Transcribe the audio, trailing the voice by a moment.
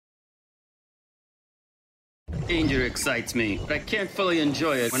Danger excites me, but I can't fully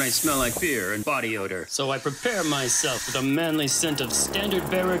enjoy it when I smell like beer and body odor. So I prepare myself with a manly scent of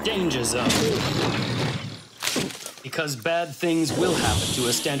Standard Bearer Danger Zone. Because bad things will happen to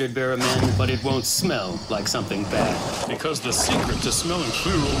a Standard Bearer man, but it won't smell like something bad. Because the secret to smelling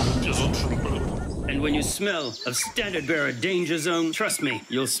feral isn't... And when you smell of Standard Bearer Danger Zone, trust me,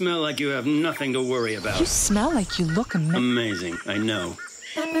 you'll smell like you have nothing to worry about. You smell like you look amazing, I know.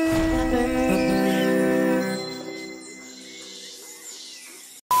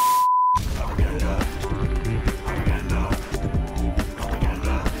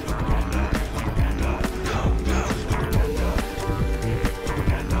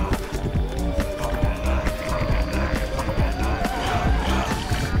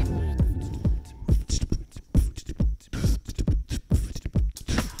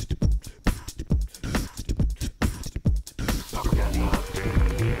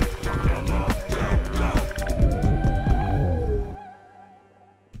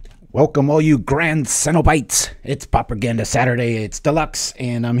 Welcome all you Grand Cenobites. It's PauperRBust Saturday, it's deluxe,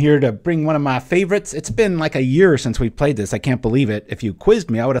 and I'm here to bring one of my favorites. It's been like a year since we played this, I can't believe it. If you quizzed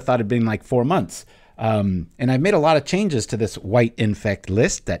me, I would have thought it'd been like 4 months. And I've made a lot of changes to this W-INfect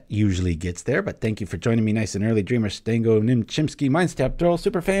list that usually gets there, but thank you for joining me nice and early. Dreamer, Stango, Nim, Chimpskey, Mindstep, Throw,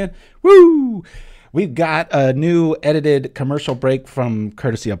 Superfan, woo! We've got a new edited commercial break from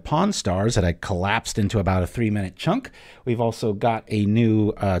courtesy of Pawn Stars that I collapsed into about a 3-minute chunk. We've also got a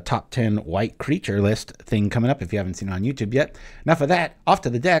new top 10 white creature list thing coming up if you haven't seen it on YouTube yet. Enough of that. Off to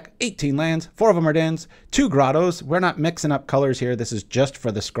the deck. 18 lands, 4 of them are dens, 2 grottos. We're not mixing up colors here. This is just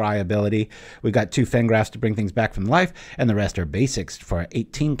for the scry ability. We've got 2 Fengrafs to bring things back from life, and the rest are basics for an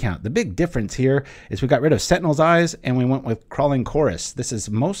 18 count. The big difference here is we got rid of Sentinel's Eyes and we went with Crawling Chorus. This is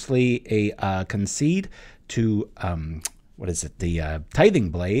mostly a concede to what is it, the Tithing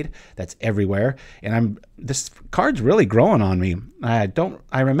Blade that's everywhere, and this card's really growing on me. I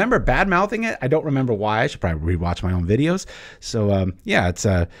remember bad mouthing it. I don't remember why. I should probably rewatch my own videos. So yeah, it's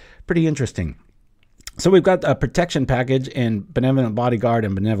pretty interesting. So we've got a protection package in Benevolent Bodyguard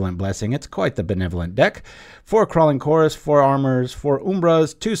and Benevolent Blessing. It's quite the benevolent deck. 4 Crawling Chorus, 4 Armors, 4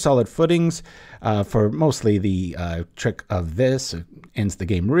 Umbras, 2 Solid Footings. For mostly the trick of this, it ends the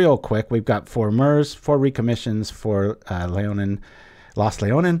game real quick. We've got 4 Myrs, 4 Recommissions, 4 Leonin, Lost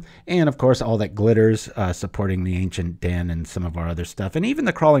Leonin, and of course all that glitters supporting the Ancient Den and some of our other stuff. And even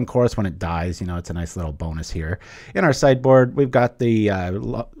the Crawling Chorus, when it dies, you know, it's a nice little bonus here. In our sideboard, we've got the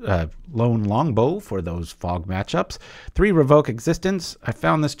Lone Longbow for those fog matchups. 3 Revoke Existence. I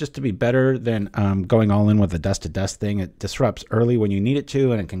found this just to be better than going all in with the Dust to Dust thing. It disrupts early when you need it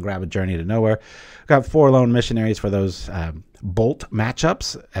to, and it can grab a Journey to Nowhere. We've got 4 Lone Missionaries for those Bolt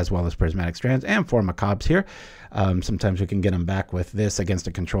matchups, as well as Prismatic Strands, and 4 Macabres here. Sometimes we can get them back with this against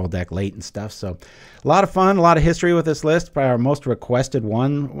a control deck late and stuff. So a lot of fun, a lot of history with this list. Probably our most requested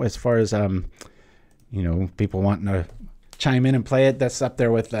one as far as, you know, people wanting to chime in and play it. That's up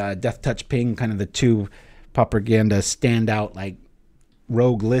there with Death Touch Ping, kind of the 2 PauperRBust standout like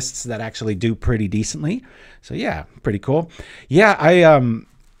rogue lists that actually do pretty decently. So yeah, pretty cool. Yeah,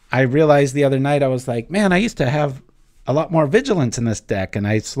 I realized the other night, I was like, man, I used to have a lot more vigilance in this deck, and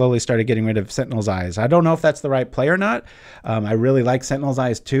I slowly started getting rid of Sentinel's Eyes. I don't know if that's the right play or not. I really like Sentinel's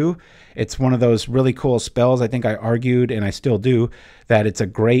Eyes too. It's one of those really cool spells. I think I argued, and I still do, that it's a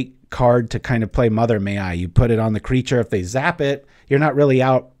great card to kind of play Mother May I. You put it on the creature. If they zap it, you're not really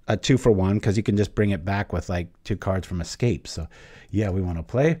out a 2-for-1 because you can just bring it back with like 2 cards from Escape. So yeah, we want to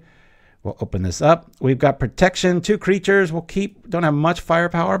play. We'll open this up. We've got protection, 2 creatures. We'll keep, don't have much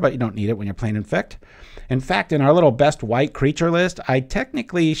firepower, but you don't need it when you're playing Infect. In fact, in our little best white creature list, I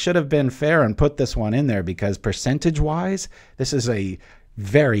technically should have been fair and put this one in there because percentage-wise, this is a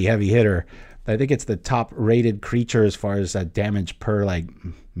very heavy hitter. I think it's the top rated creature as far as damage per like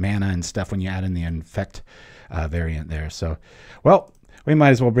mana and stuff when you add in the Infect variant there. So, well, we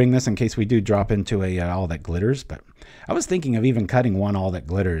might as well bring this in case we do drop into a All That Glitters. But I was thinking of even cutting 1 All That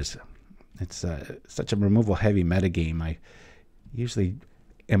Glitters. It's such a removal heavy metagame. I usually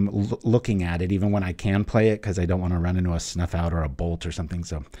am looking at it even when I can play it because I don't want to run into a Snuff Out or a Bolt or something.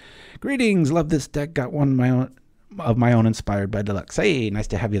 So greetings, love this deck, got one of my own inspired by Deluxe. Hey, nice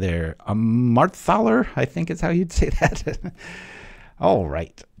to have you there. A Marthaler, I think is how you'd say that. All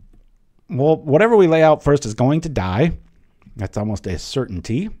right, well, whatever we lay out first is going to die. That's almost a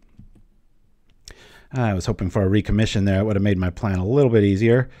certainty. I was hoping for a recommission there. It would have made my plan a little bit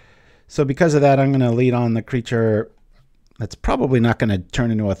easier. So because of that, I'm going to lead on the creature that's probably not going to turn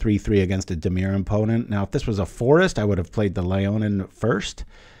into a 3/3 against a Dimir opponent. Now, if this was a forest, I would have played the Leonin first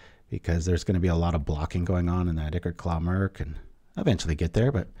because there's going to be a lot of blocking going on in that Ichorclaw Myr, and eventually get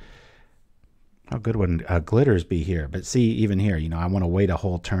there. But How good would glitters be here? But see, even here, you know, I want to wait a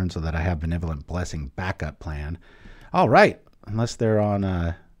whole turn so that I have Benevolent Blessing backup plan. All right, unless they're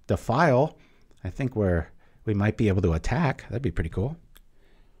on Defile, I think we might be able to attack. That'd be pretty cool.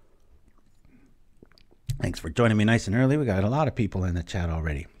 Thanks for joining me nice and early. We got a lot of people in the chat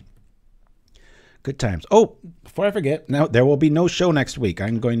already. Good times. Oh, before I forget, now there will be no show next week.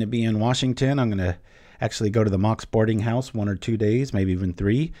 I'm going to be in Washington. I'm going to actually go to the Mox boarding house 1 or 2 days, maybe even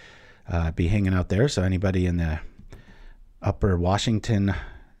 3. Be hanging out there. So anybody in the upper Washington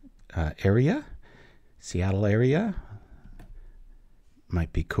area, Seattle area,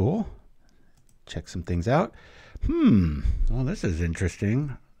 might be cool. Check some things out. Well, this is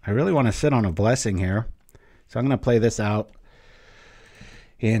interesting. I really want to sit on a blessing here. So I'm going to play this out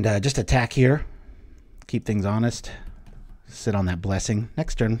and just attack here. Keep things honest. Sit on that blessing.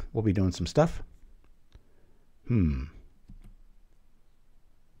 Next turn, we'll be doing some stuff. I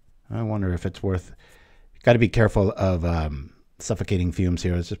wonder if it's worth... Got to be careful of suffocating fumes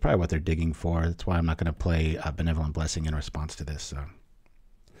here. This is probably what they're digging for. That's why I'm not going to play Benevolent Blessing in response to this. So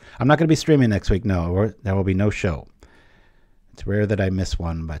I'm not going to be streaming next week. No, there will be no show. It's rare that I miss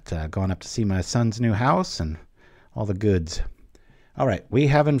one, but going up to see my son's new house and all the goods. All right, we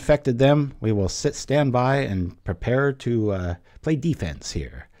have infected them. We will stand by and prepare to play defense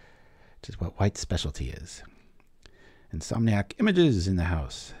here, which is what White's specialty is. Insomniac Images in the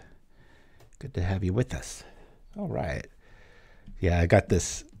house. Good to have you with us. All right. Yeah, I got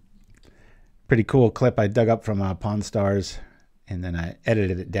this pretty cool clip I dug up from Pawn Stars, and then I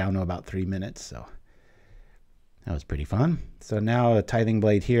edited it down to about 3 minutes, so that was pretty fun. So now a Tithing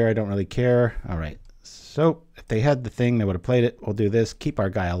Blade here. I don't really care. All right. So if they had the thing, they would have played it. We'll do this. Keep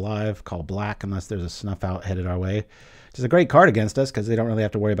our guy alive. Call black unless there's a snuff out headed our way, which is a great card against us because they don't really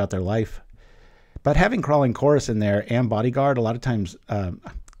have to worry about their life. But having Crawling Chorus in there and Bodyguard, a lot of times,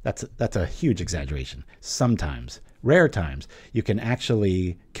 that's a huge exaggeration. Sometimes, rare times, you can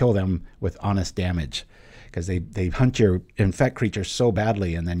actually kill them with honest damage because they hunt your infect creature so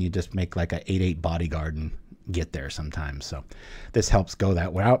badly, and then you just make like a 8/8 Bodyguard and get there sometimes. So this helps go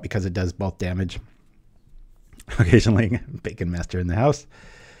that route because it does both damage. Occasionally, Bacon Master in the house.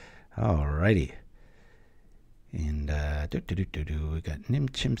 Alrighty. And we got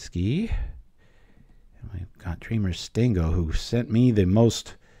Chimpskey. We've got Dreamer Stingo, who sent me the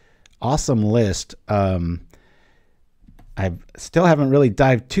most awesome list. I still haven't really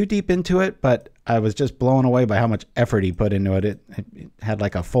dived too deep into it, but I was just blown away by how much effort he put into it. It had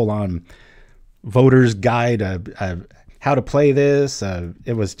like a full-on voter's guide of how to play this.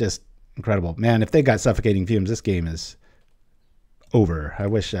 It was just incredible. Man, if they got Suffocating Fumes, this game is over. I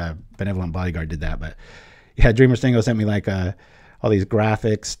wish Benevolent Bodyguard did that, but yeah, Dreamer Stingo sent me like all these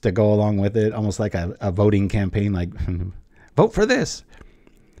graphics to go along with it, almost like a voting campaign, like vote for this.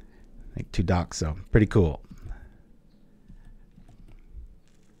 Like 2 docs, so pretty cool.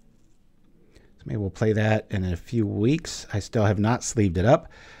 So maybe we'll play that in a few weeks. I still have not sleeved it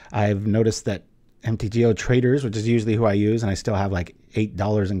up. I've noticed that MTGO Traders, which is usually who I use, and I still have like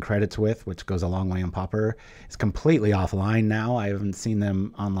 $8 in credits with, which goes a long way on Pauper, is completely offline now. I haven't seen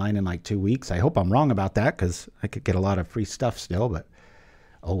them online in like 2 weeks. I hope I'm wrong about that because I could get a lot of free stuff still, but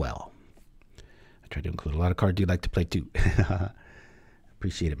oh well. I tried to include a lot of cards you'd like to play too.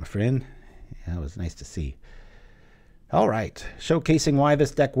 Appreciate it, my friend. Yeah, it was nice to see. All right, showcasing why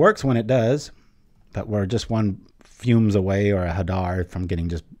this deck works when it does, but we're just 1 Fumes away or a Hadar from getting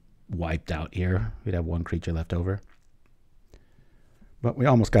just wiped out here. We'd have 1 creature left over. But we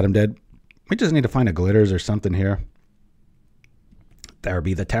almost got him dead. We just need to find a glitters or something here. There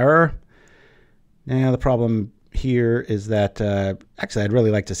be the terror. Now the problem here is that actually I'd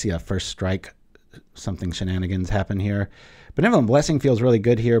really like to see a first strike, something shenanigans happen here. Benevolent Blessing feels really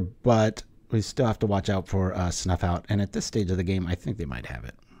good here, but we still have to watch out for snuff out. And at this stage of the game, I think they might have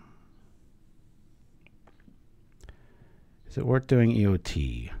it. Is it worth doing EOT?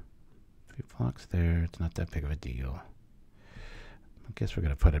 3 blocks there. It's not that big of a deal. I guess we're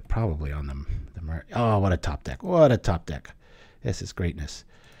going to put it probably on the oh, what a top deck. What a top deck. This is greatness.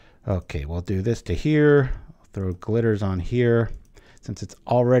 Okay, we'll do this to here. I'll throw glitters on here. Since it's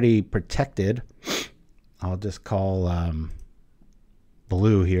already protected, I'll just call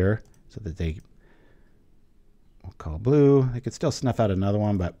blue here so that we'll call blue. They could still snuff out another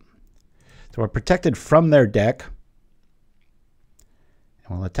one, but so we're protected from their deck.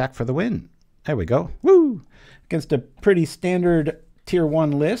 And we'll attack for the win. There we go. Woo! Against a pretty standard Tier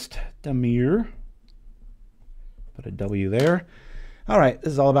 1 list. Myr. Put a W there. All right,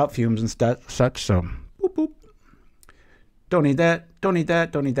 this is all about fumes and such, so boop, boop. Don't need that, don't need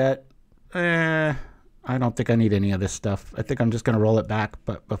that, don't need that. I don't think I need any of this stuff. I think I'm just going to roll it back.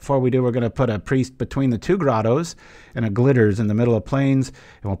 But before we do, we're going to put a priest between the two grottos and a glitters in the middle of plains.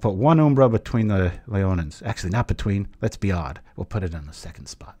 And we'll put one Umbra between the Leonins. Actually, not between. Let's be odd. We'll put it in the second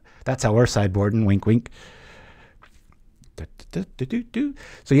spot. That's how we're sideboarding. Wink, wink.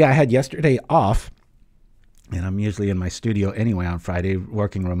 So yeah, I had yesterday off. And I'm usually in my studio anyway on Friday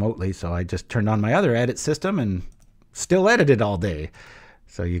working remotely. So I just turned on my other edit system and still edited all day.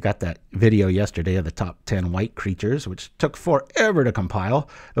 So you got that video yesterday of the top 10 white creatures, which took forever to compile.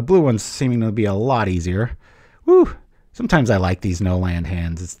 The blue ones seeming to be a lot easier. Woo! Sometimes I like these no-land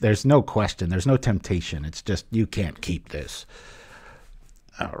hands. There's no question. There's no temptation. It's just, you can't keep this.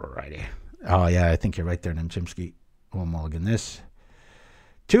 Alrighty. Oh, yeah, I think you're right there, then, Chimpskey. We'll mulligan this.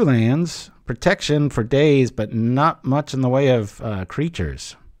 2 lands. Protection for days, but not much in the way of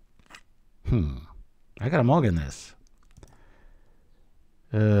creatures. I gotta mulligan this.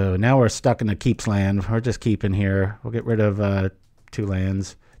 Now we're stuck in the keeps land. We're just keeping here. We'll get rid of 2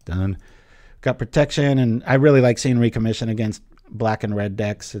 lands. Done. Got protection, and I really like seeing Recommission against black and red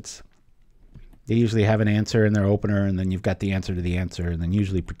decks. They usually have an answer in their opener, and then you've got the answer to the answer, and then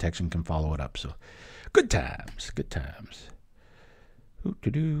usually protection can follow it up. So good times. Good times.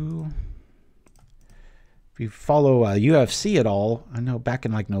 If you follow UFC at all, I know back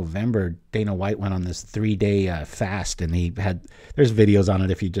in like November, Dana White went on this 3-day fast, and there's videos on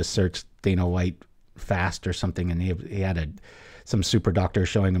it if you just search Dana White fast or something, and he had some super doctor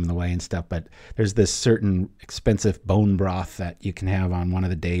showing him the way and stuff. But there's this certain expensive bone broth that you can have on one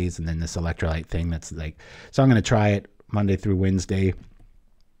of the days, and then this electrolyte thing that's like, so I'm going to try it Monday through Wednesday,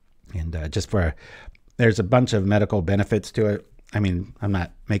 and there's a bunch of medical benefits to it. I mean, I'm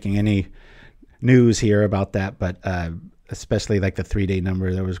not making any news here about that, but especially like the 3-day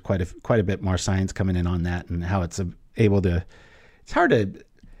number, there was quite a bit more science coming in on that, and how it's able to, it's hard to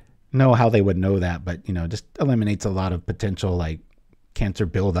know how they would know that, but just eliminates a lot of potential like cancer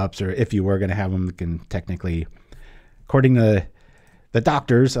buildups, or if you were going to have them, can technically, according to the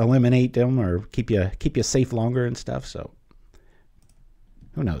doctors, eliminate them or keep you safe longer and stuff. So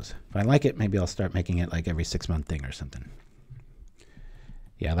who knows? If I like it, maybe I'll start making it like every 6-month thing or something.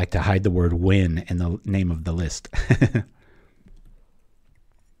 Yeah, I like to hide the word win in the name of the list.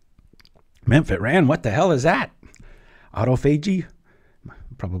 Memphet ran, what the hell is that? Autophagy?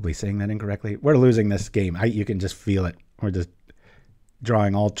 I'm probably saying that incorrectly. We're losing this game. You can just feel it. We're just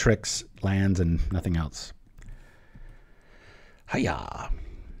drawing all tricks, lands, and nothing else. Hiya.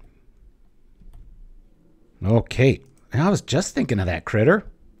 Okay. And I was just thinking of that critter.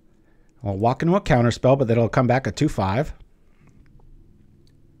 I'll walk into a counterspell, but then it'll come back a 2/5.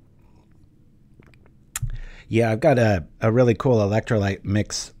 Yeah, I've got a really cool electrolyte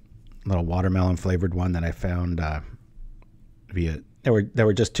mix, little watermelon flavored one that I found via. There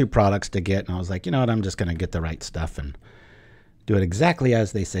were just 2 products to get, and I was like, you know what, I'm just gonna get the right stuff and do it exactly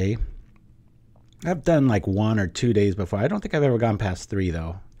as they say. I've done like 1 or 2 days before. I don't think I've ever gone past 3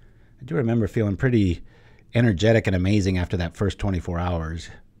 though. I do remember feeling pretty energetic and amazing after that first 24 hours.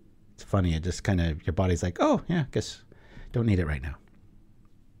 It's funny, it just kind of, your body's like, oh yeah, guess don't need it right now.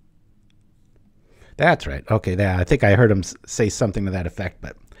 That's right. Okay, I think I heard him say something to that effect,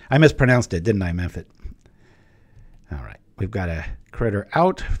 but I mispronounced it, didn't I, Memphet? All right, we've got a critter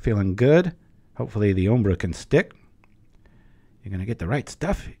out, feeling good. Hopefully the Umbra can stick. You're going to get the right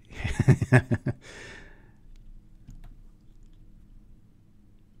stuff.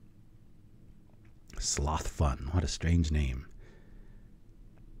 Sloth Fun, what a strange name.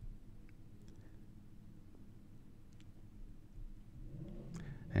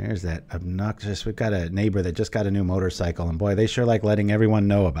 There's that obnoxious, we've got a neighbor that just got a new motorcycle, and boy, they sure like letting everyone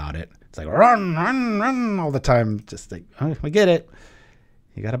know about it. It's like, run, run, run all the time. Just like, oh, we get it.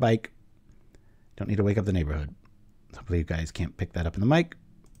 You got a bike. Don't need to wake up the neighborhood. Hopefully you guys can't pick that up in the mic.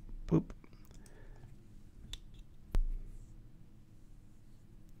 Boop.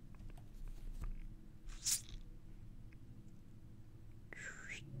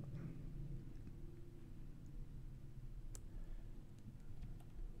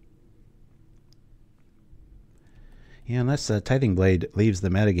 Yeah, unless Tithing Blade leaves the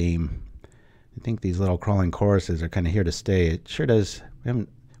metagame, I think these little crawling choruses are kind of here to stay. It sure does.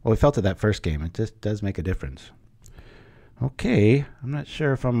 We felt it that first game. It just does make a difference. Okay, I'm not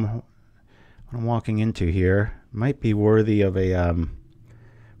sure if what I'm walking into here might be worthy of a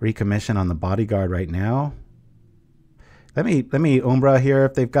recommission on the bodyguard right now. Let me Umbra here.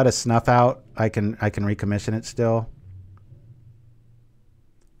 If they've got a snuff out, I can recommission it still.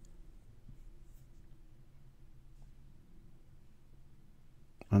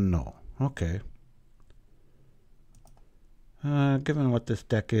 Oh, no. Okay. Given what this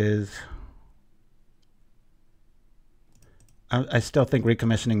deck is, I still think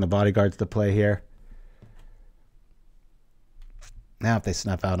recommissioning the bodyguard's the play here. Now if they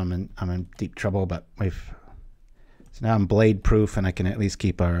snuff out, I'm in deep trouble, but so now I'm blade proof and I can at least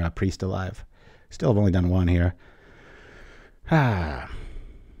keep our priest alive. Still have only done one here.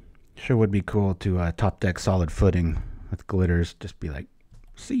 Sure would be cool to top deck solid footing with glitters. Just be like,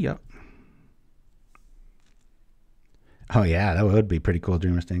 see ya. Oh yeah, that would be pretty cool,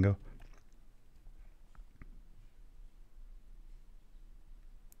 Dreamer's Tango.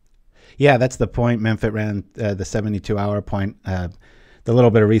 Yeah, that's the point. Mtmentat ran the 72-hour point. The little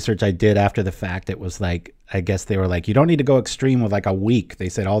bit of research I did after the fact, it was like, I guess they were like, you don't need to go extreme with like a week. They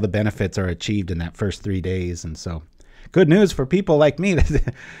said all the benefits are achieved in that first 3 days. And so good news for people like me,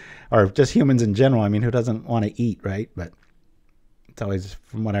 or just humans in general. I mean, who doesn't want to eat, right? But it's always,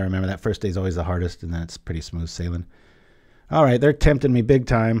 from what I remember, that first day is always the hardest, and then it's pretty smooth sailing. All right, they're tempting me big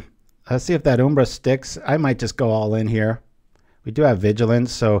time. Let's see if that Umbra sticks. I might just go all in here. We do have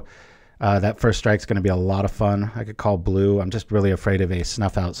Vigilance, so that first strike's going to be a lot of fun. I could call blue. I'm just really afraid of a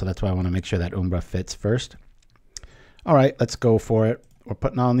snuff out, so that's why I want to make sure that Umbra fits first. All right, let's go for it. We're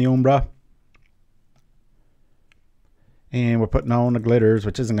putting on the Umbra. And we're putting on the glitters,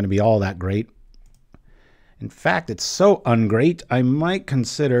 which isn't going to be all that great. In fact, it's so ungreat, I might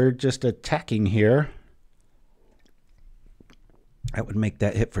consider just attacking here. That would make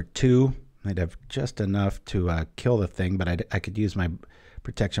that hit for 2. I'd have just enough to kill the thing, but I could use my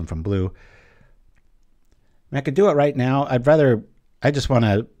protection from blue. I mean, I could do it right now. I just want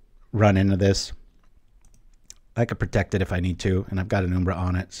to run into this. I could protect it if I need to, and I've got an Umbra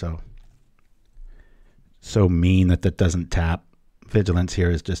on it, so mean that doesn't tap. Vigilance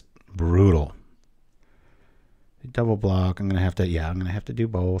here is just brutal. Double block. I'm going to have to do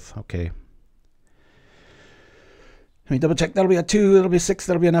both. Okay. Let me double check. That'll be a 2. That'll be 6.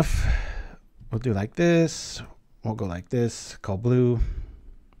 That'll be enough. We'll do like this. We'll go like this. Call blue.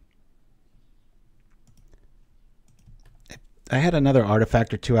 I had another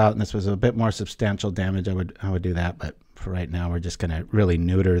artifact or 2 out, and this was a bit more substantial damage. I would do that, but for right now, we're just going to really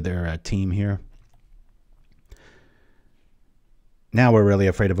neuter their team here. Now we're really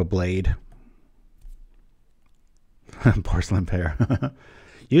afraid of a blade. Porcelain pear.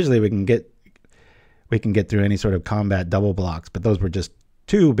 Usually we can get through any sort of combat double blocks, but those were just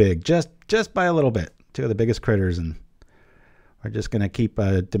too big, just by a little bit. 2 of the biggest critters, and we're just going to keep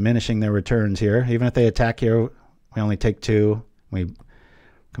diminishing their returns here. Even if they attack here, we only take 2. We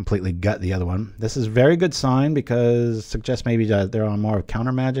completely gut the other one. This is a very good sign because it suggests maybe they're on more of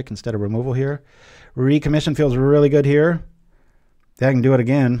counter magic instead of removal here. Recommission feels really good here. If I can do it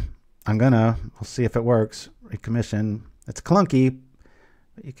again, we'll see if it works. Recommission. It's clunky,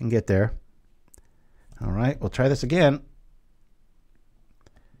 but you can get there. All right, we'll try this again.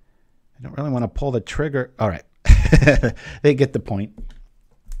 I don't really want to pull the trigger. All right. They get the point.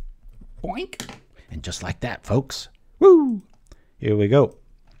 Boink. And just like that, folks. Woo! Here we go.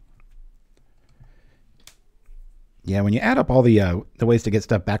 Yeah, when you add up all the ways to get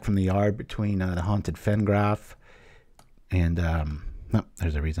stuff back from the yard between the Haunted Fengraf and... no,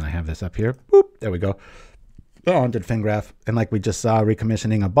 there's a reason I have this up here. Boop, there we go. The Haunted Fengraf. And like we just saw,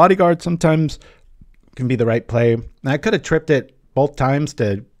 recommissioning a bodyguard sometimes can be the right play. Now, I could have tripped it both times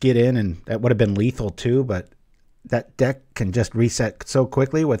to get in, and that would have been lethal too, but that deck can just reset so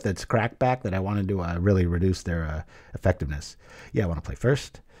quickly with its crackback that I wanted to really reduce their effectiveness. Yeah, I want to play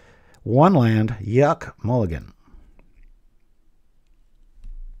first. 1 land, yuck, mulligan.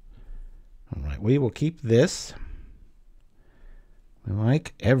 All right, we will keep this. We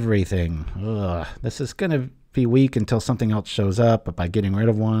like everything. Ugh, this is going to be weak until something else shows up, but by getting rid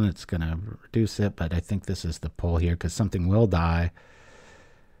of one, it's going to reduce it. But I think this is the pull here because something will die.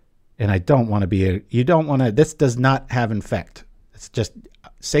 And I don't want to be you don't want to, this does not have infect. It's just,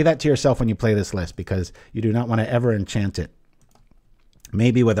 say that to yourself when you play this list because you do not want to ever enchant it.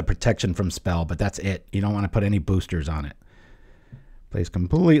 Maybe with a protection from spell, but that's it. You don't want to put any boosters on it. Plays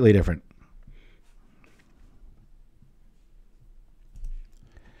completely different.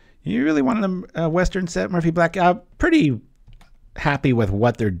 You really wanted a Western set, Murphy Black? Pretty happy with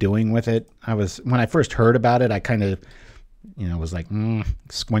what they're doing with it. When I first heard about it, I kind of, was like,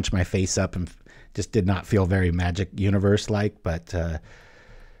 squinched my face up and just did not feel very Magic Universe-like. But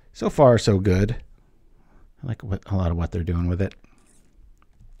so far, so good. I like a lot of what they're doing with it.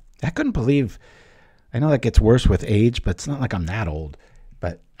 I couldn't believe, I know that gets worse with age, but it's not like I'm that old.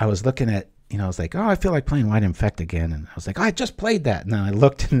 But I was looking at, I was like, oh, I feel like playing W-Infect again. And I was like, oh, I just played that. And then I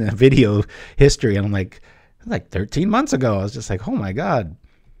looked in the video history, and I'm like 13 months ago. I was just like, oh, my God.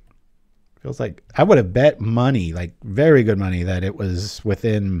 Feels like I would have bet money, like very good money, that it was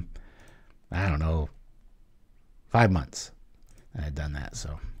within, I don't know, 5 months. I had done that,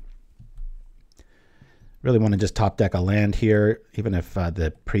 so. Really want to just top deck a land here. Even if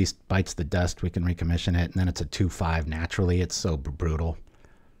the priest bites the dust, we can recommission it, and then it's a 2/5 naturally. It's so brutal.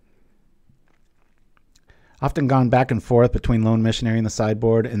 Often gone back and forth between Lone Missionary and the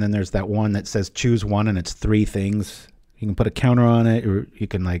sideboard, and then there's that one that says choose one, and it's 3 things. You can put a counter on it, or you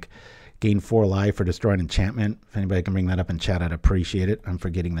can like gain 4 life or destroy an enchantment. If anybody can bring that up in chat, I'd appreciate it. I'm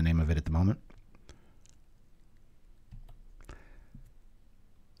forgetting the name of it at the moment.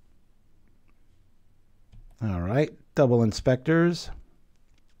 All right, double inspectors.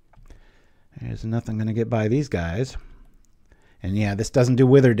 There's nothing going to get by these guys. And yeah, this doesn't do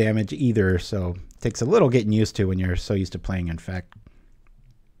wither damage either, so it takes a little getting used to when you're so used to playing Infect.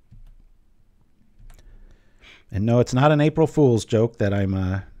 And no, it's not an April Fool's joke that I'm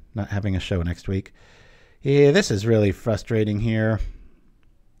not having a show next week. Yeah, this is really frustrating here.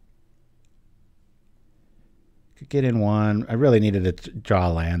 Could get in one. I really needed to draw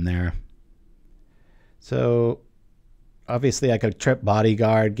a land there. So obviously I could trip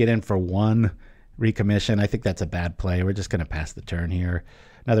Bodyguard, get in for 1, recommission. I think that's a bad play. We're just going to pass the turn here.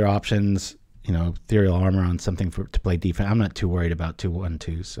 Another options, you know, Ethereal Armor on something to play defense. I'm not too worried about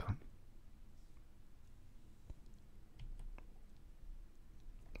 2/1/2, so.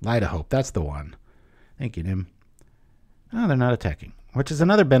 Light of Hope, that's the one. Thank you, Nim. Oh, they're not attacking, which is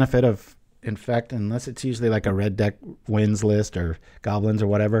another benefit of Infect, unless it's usually like a red deck wins list or goblins or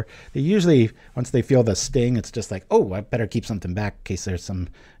whatever. They usually, once they feel the sting, it's just like, oh, I better keep something back in case there's some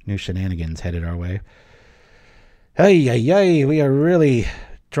new shenanigans headed our way. Hey, hey, hey, we are really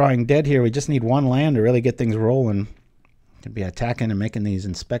drawing dead here. We just need 1 land to really get things rolling. To be attacking and making these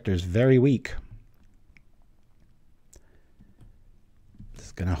inspectors very weak.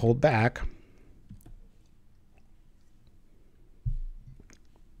 Just gonna hold back.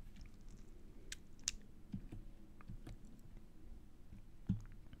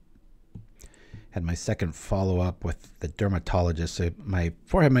 Had my second follow-up with the dermatologist, so my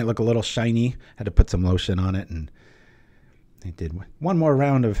forehead might look a little shiny. Had to put some lotion on it, and they did one more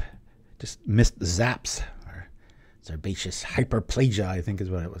round of just missed zaps, or herbaceous hyperplasia, I think is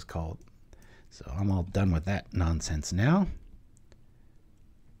what it was called. So I'm all done with that nonsense now.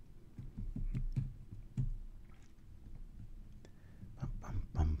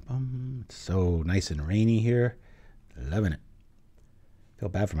 It's so nice and rainy here. Loving it. Feel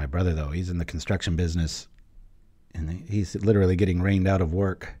bad for my brother, though. He's in the construction business, and he's literally getting rained out of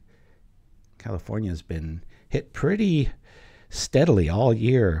work. California's been hit pretty steadily all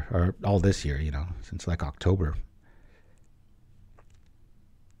year, or all this year, you know, since like October.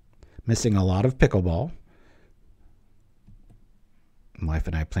 Missing a lot of pickleball. My wife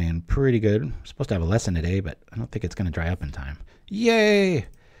and I playing pretty good. I'm supposed to have a lesson today, but I don't think it's going to dry up in time. Yay!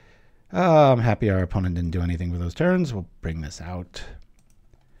 I'm happy our opponent didn't do anything with those turns. We'll bring this out.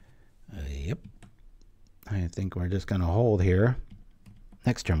 Yep. I think we're just going to hold here.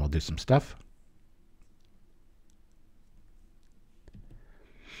 Next turn we'll do some stuff.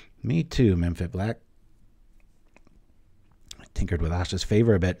 Me too, Memphis Black. I tinkered with Ash's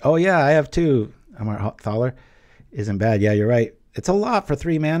favor a bit. Oh yeah, I have too. Amar Thaler isn't bad. Yeah, you're right. It's a lot for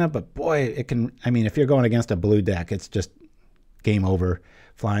 3 mana, but boy, it can... I mean, if you're going against a blue deck, it's just game over.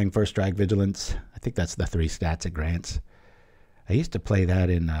 Flying, First Strike, Vigilance. I think that's the 3 stats it grants. I used to play that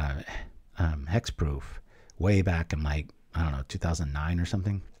in Hexproof way back in like, I don't know, 2009 or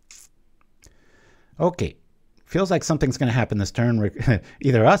something. Okay. Feels like something's going to happen this turn.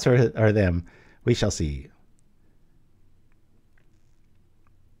 Either us or them. We shall see.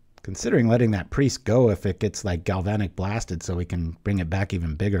 Considering letting that priest go if it gets like galvanic blasted so we can bring it back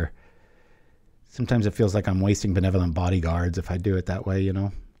even bigger. Sometimes it feels like I'm wasting benevolent bodyguards if I do it that way, you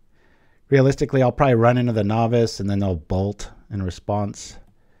know. Realistically, I'll probably run into the novice and then they'll bolt in response.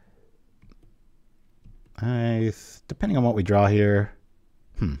 Depending on what we draw here,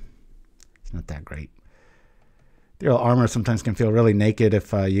 it's not that great. Ethereal Armor sometimes can feel really naked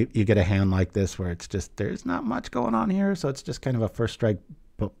if you get a hand like this where it's just, there's not much going on here, so it's just kind of a first strike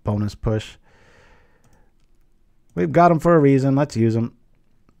bonus push. We've got them for a reason. Let's use them.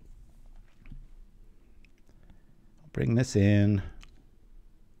 Bring this in.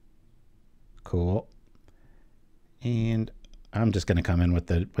 Cool. And I'm just going to come in with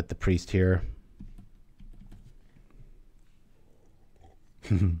the priest here.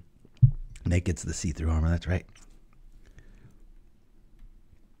 Naked's the see-through armor, that's right.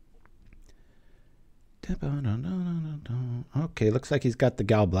 Okay, looks like he's got the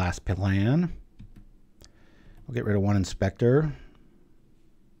Gal Blast plan. We'll get rid of 1 inspector.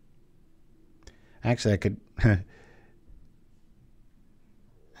 Actually, I could...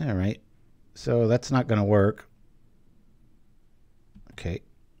 All right. So that's not going to work. Okay.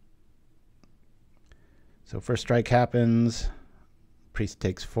 So first strike happens. Priest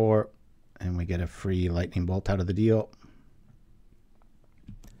takes 4. And we get a free lightning bolt out of the deal.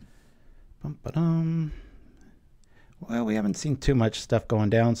 Bum-ba-dum. Well, we haven't seen too much stuff going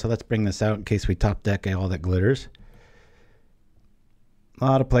down, so let's bring this out in case we top deck all that glitters. A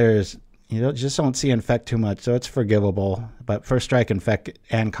lot of players, just don't see infect too much, so it's forgivable. But first strike infect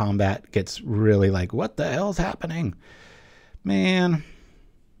and combat gets really like, what the hell's happening? Man.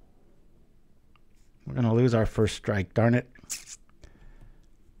 We're going to lose our first strike, darn it.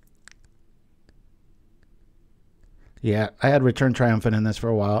 Yeah, I had Return Triumphant in this for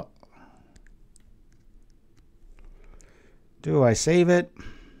a while. Do I save it?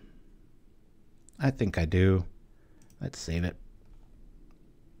 I think I do. Let's save it.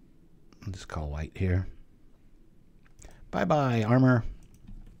 I'll just call white here. Bye-bye, armor.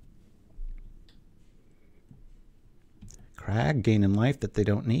 Crag gaining life that they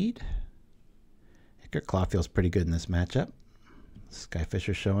don't need. Ichorclaw feels pretty good in this matchup.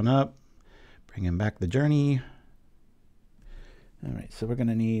 Skyfisher showing up. Bringing back the journey. All right, so we're going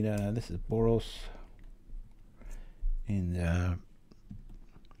to need, this is Boros. And,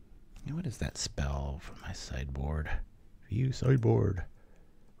 what is that spell from my sideboard? View sideboard.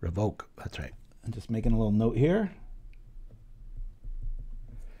 Revoke, that's right. I'm just making a little note here.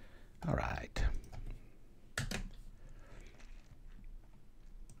 All right.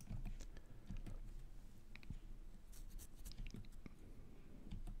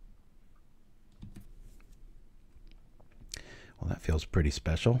 Well, that feels pretty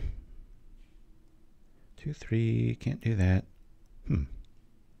special. 2, 3, can't do that. Now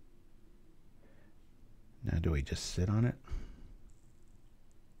do we just sit on it?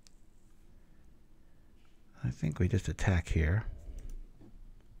 I think we just attack here.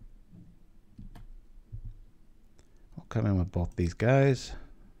 We'll come in with both these guys.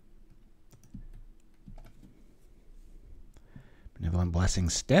 Benevolent Blessing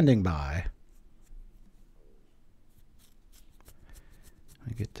standing by.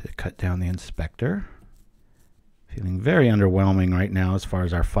 I get to cut down the Inspector. Feeling very underwhelming right now as far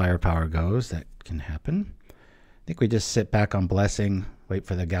as our firepower goes. That can happen. I think we just sit back on Blessing, wait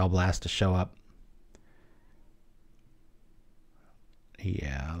for the Galblast to show up.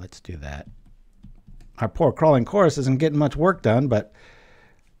 Yeah, let's do that. Our poor Crawling Chorus isn't getting much work done, but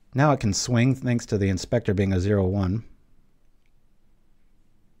now it can swing thanks to the Inspector being a 0/1.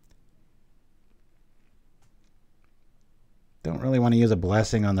 Don't really want to use a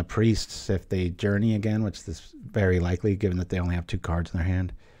Blessing on the Priests if they journey again, which is very likely given that they only have 2 cards in their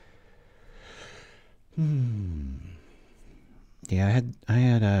hand. Yeah, I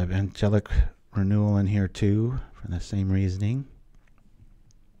had Angelic Renewal in here too for the same reasoning.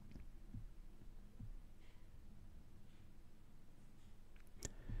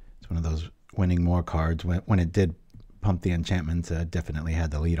 It's one of those winning more cards. When it did pump the enchantments, definitely had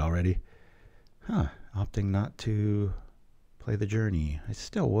the lead already. Opting not to play the journey. I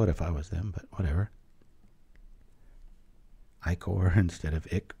still would if I was them, but whatever. Ichor instead of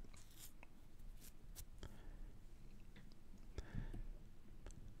Ich.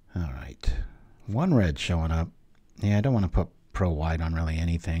 All right. 1 red showing up. Yeah, I don't want to put pro white on really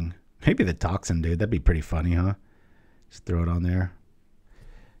anything. Maybe the Toxin dude. That'd be pretty funny, huh? Just throw it on there.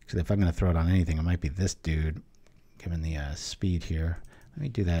 Actually, if I'm going to throw it on anything, it might be this dude, given the speed here. Let me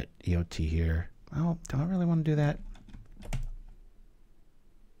do that EOT here. Oh, do I really want to do that?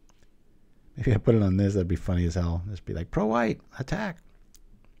 Maybe I put it on this. That'd be funny as hell. Just be like, pro white, attack.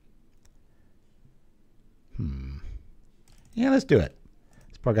 Yeah, let's do it.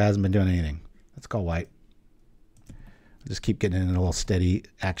 This poor guy hasn't been doing anything. Let's call white. I'll just keep getting in a little steady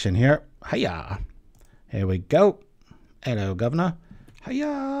action here. Hiya. Here we go. Hello, governor.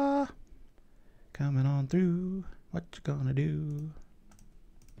 Hiya. Coming on through. What you gonna do?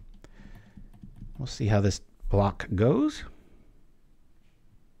 We'll see how this block goes.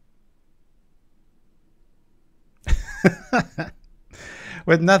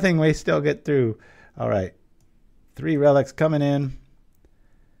 With nothing, we still get through. All right. 3 relics coming in.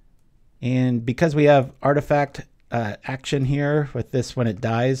 And because we have artifact action here with this when it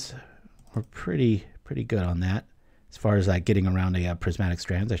dies, we're pretty good on that. As far as like getting around a Prismatic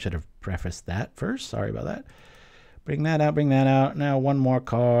Strands, I should have prefaced that first. Sorry about that. Bring that out, bring that out. Now 1 more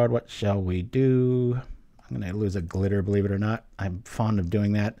card. What shall we do? I'm going to lose a glitter, believe it or not. I'm fond of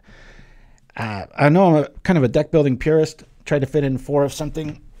doing that. I know I'm kind of a deck building purist. Try to fit in 4 of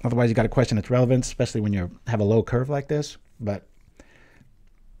something. Otherwise, you got to question its relevance, especially when you have a low curve like this. But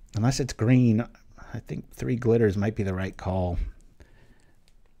unless it's green, I think 3 glitters might be the right call.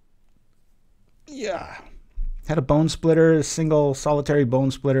 Yeah. Had a bone splitter, a single solitary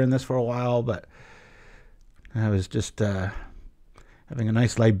bone splitter in this for a while, but I was just having a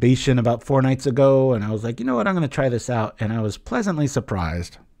nice libation about 4 nights ago, and I was like, you know what, I'm going to try this out, and I was pleasantly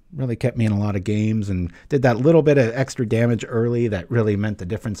surprised. Really kept me in a lot of games and did that little bit of extra damage early that really meant the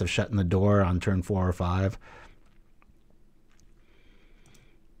difference of shutting the door on turn 4 or 5.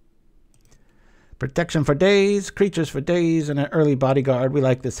 Protection for days, creatures for days, and an early bodyguard. We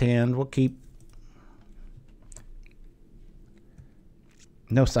like this hand. We'll keep.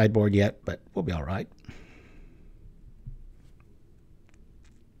 No sideboard yet, but we'll be all right.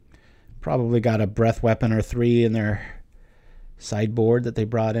 Probably got a breath weapon or 3 in their sideboard that they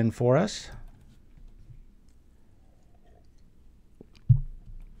brought in for us.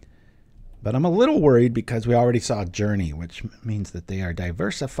 But I'm a little worried because we already saw Journey, which means that they are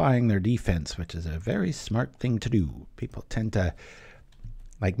diversifying their defense, which is a very smart thing to do. People tend to,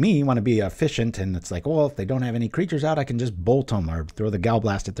 like me, want to be efficient, and it's like, well, if they don't have any creatures out, I can just bolt them or throw the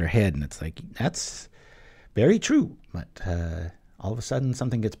Galblast at their head. And it's like, that's very true. But all of a sudden,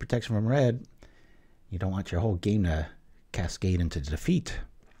 something gets protection from red. You don't want your whole game to cascade into defeat.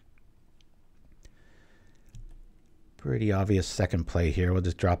 Pretty obvious second play here. We'll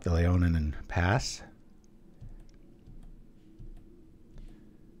just drop the Leonin and pass.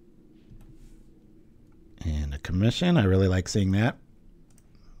 And a commission. I really like seeing that.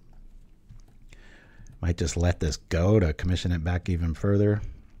 Might just let this go to commission it back even further.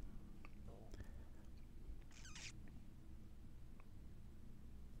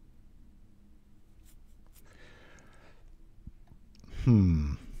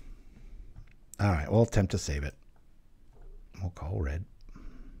 All right, we'll attempt to save it. We'll call red.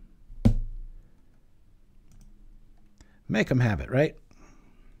 Make them have it, right?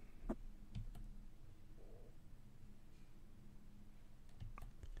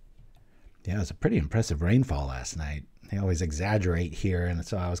 Yeah, it was a pretty impressive rainfall last night. They always exaggerate here, and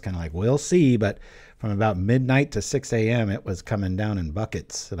so I was kind of like, we'll see. But from about midnight to 6 a.m., it was coming down in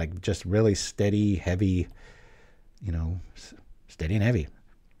buckets, like just really steady, heavy, you know, steady and heavy.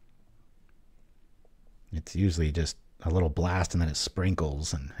 It's usually just a little blast and then it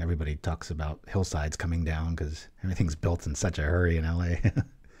sprinkles, and everybody talks about hillsides coming down because everything's built in such a hurry in LA.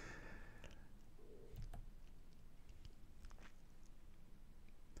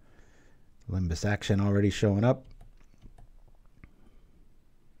 Limbus action already showing up.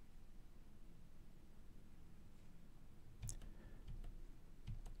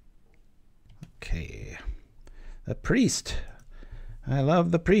 Okay. The priest. I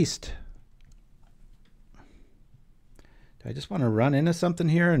love the priest. Do I just want to run into something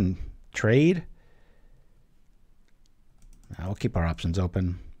here and trade? No, we'll keep our options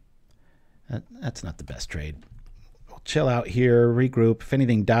open. That's not the best trade. We'll chill out here, regroup. If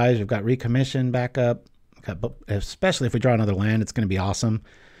anything dies, we've got Recommission back up. Especially if we draw another land, it's going to be awesome.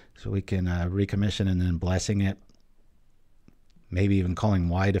 So we can Recommission and then Blessing it. Maybe even calling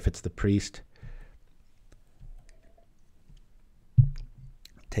wide if it's the priest.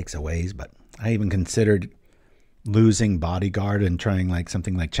 Takes a ways, but I even considered losing Bodyguard and trying like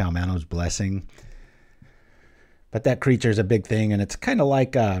something like Chalmano's Blessing. But that creature is a big thing, and it's kind of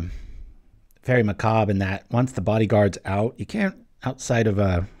like Faerie Macabre in that once the Bodyguard's out, you can't, outside of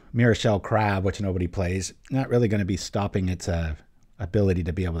a Mirror Shell Crab, which nobody plays, not really going to be stopping its ability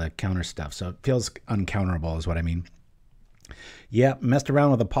to be able to counter stuff. So it feels uncounterable is what I mean. Yeah, messed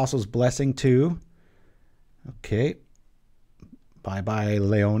around with Apostle's Blessing too. Okay. Bye-bye,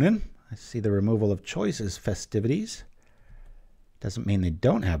 Leonin. I see the removal of choices festivities. Doesn't mean they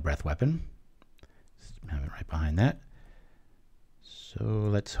don't have breath weapon. Have it right behind that. So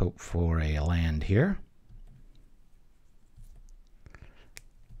let's hope for a land here.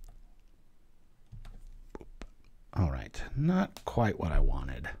 All right, not quite what I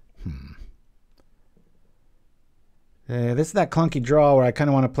wanted. This is that clunky draw where I kind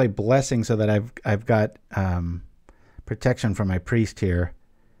of want to play Blessing so that I've got protection from my priest here.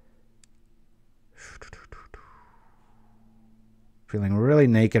 Feeling really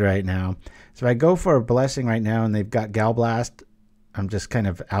naked right now. So if I go for a Blessing right now and they've got Galblast, I'm just kind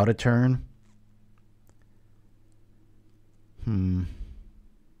of out of turn. I'm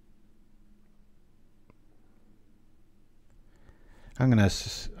gonna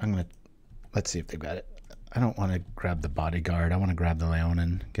let's see if they've got it. I don't want to grab the Bodyguard. I want to grab the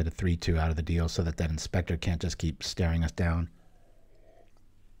Leonin, get a 3/2 out of the deal so that Inspector can't just keep staring us down.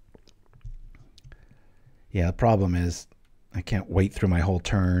 Yeah, the problem is I can't wait through my whole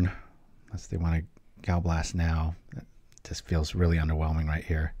turn unless they want to Galblast now. It just feels really underwhelming right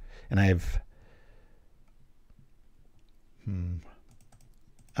here. And I'm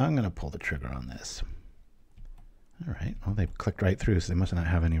going to pull the trigger on this. All right. Well, they clicked right through, so they must not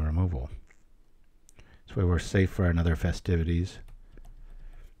have any removal. So we were safe for another festivities.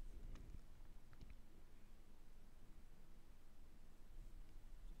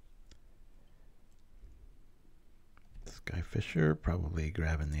 Skyfisher, probably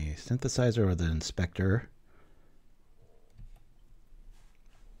grabbing the synthesizer or the inspector.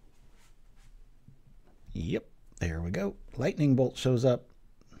 Yep, there we go. Lightning bolt shows up.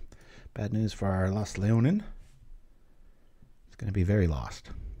 Bad news for our Lost Leonin. It's going to be very lost.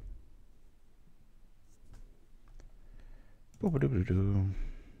 And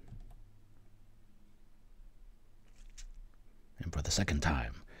for the second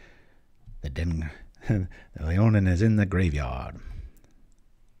time, the Leonin is in the graveyard.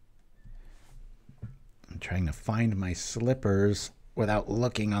 I'm trying to find my slippers without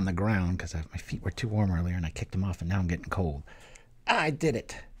looking on the ground because my feet were too warm earlier and I kicked them off and now I'm getting cold. I did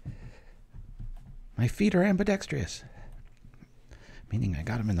it. My feet are ambidextrous. Meaning I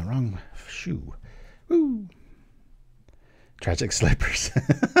got them in the wrong shoe. Woo! Tragic slippers.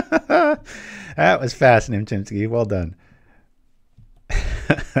 That was fascinating, Chimpskey. Well done.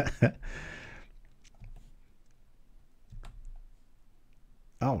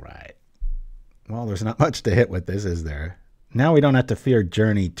 All right. Well, there's not much to hit with this, is there? Now we don't have to fear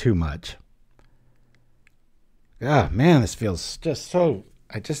Journey too much. Ah, man, this feels just so...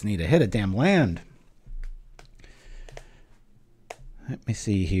 I just need to hit a damn land. Let me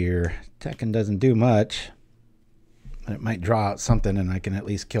see here. Tekken doesn't do much. But it might draw out something, and I can at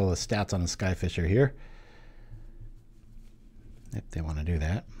least kill the stats on the Skyfisher here. If they want to do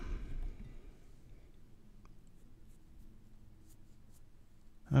that.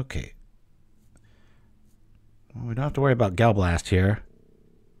 Okay. Well, we don't have to worry about Galblast here.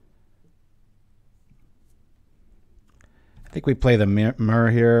 I think we play the Myr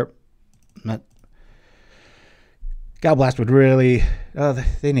here. Galblast would really...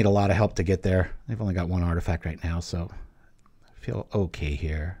 they need a lot of help to get there. They've only got one artifact right now, so I feel okay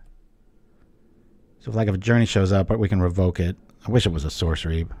here. So if a Journey shows up, we can revoke it. I wish it was a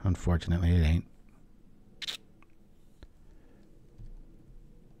sorcery. Unfortunately, it ain't.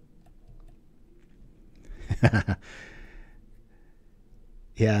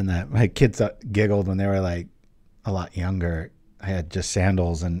 Yeah, and my kids giggled when they were like a lot younger. I had just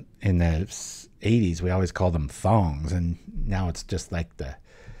sandals, and in the 80s we always called them thongs, and now it's just like the,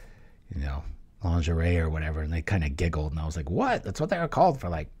 you know, lingerie or whatever, and they kind of giggled, and I was like, what? That's what they were called for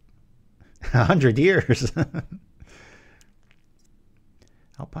like 100 years.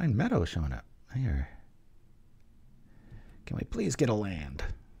 Alpine Meadow showing up here. Can we please get a land?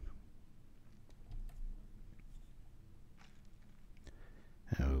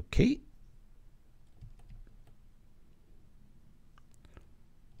 Okay.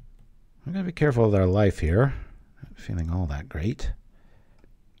 We're going to be careful with our life here. Not feeling all that great.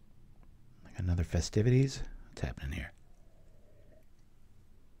 Like another festivities. What's happening here?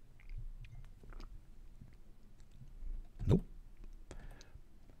 Nope.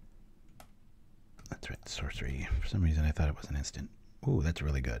 That's right, sorcery. For some reason I thought it was an instant. Ooh, that's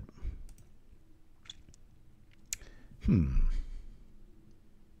really good.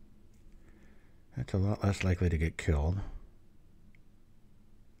 That's a lot less likely to get killed.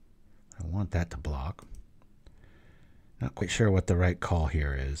 I want that to block. Not quite sure what the right call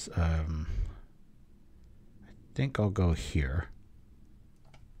here is. I think I'll go here.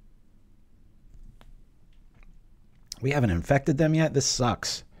 We haven't infected them yet. This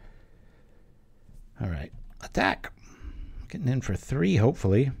sucks. All right. Attack. Getting in for 3,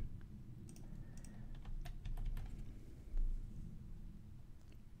 hopefully.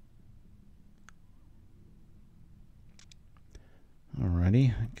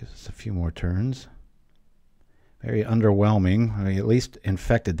 Alrighty, gives us a few more turns. Very underwhelming. I at least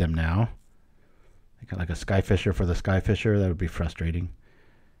infected them now. I got like a Skyfisher for the Skyfisher. That would be frustrating.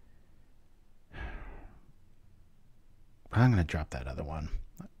 I'm going to drop that other one.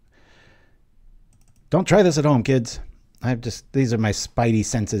 Don't try this at home, kids. These are my spidey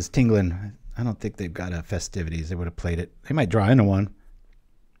senses tingling. I don't think they've got a festivities. They would have played it. They might draw into one.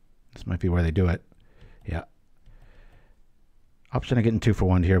 This might be where they do it. Yeah. Option of getting 2 for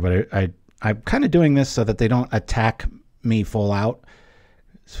 1 here, but I'm kind of doing this so that they don't attack me full out.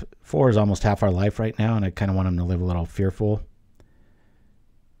 4 is almost half our life right now, and I kind of want them to live a little fearful.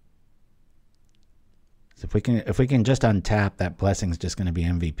 So if we can just untap, that Blessing's just going to be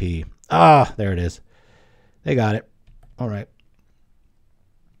MVP. Ah, there it is. They got it. All right.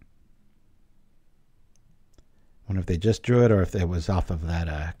 Wonder if they just drew it or if it was off of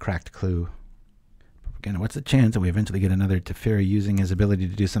that cracked clue. Again, what's the chance that we eventually get another Teferi using his ability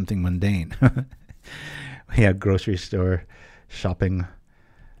to do something mundane? Yeah, grocery store shopping.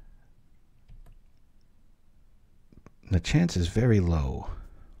 The chance is very low.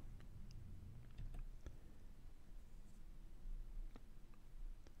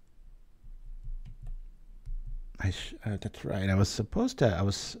 That's right. I was supposed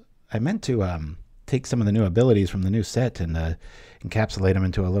to. I meant to take some of the new abilities from the new set and encapsulate them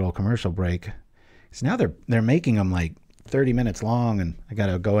into a little commercial break. So now they're making them like 30 minutes long, and I got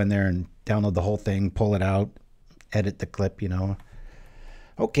to go in there and download the whole thing, pull it out, edit the clip. You know.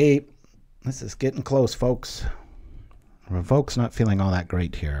 Okay, this is getting close, folks. Revoke's not feeling all that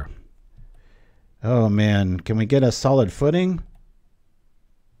great here. Oh man, can we get a solid footing?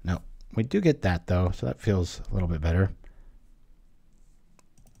 No, we do get that though, so that feels a little bit better.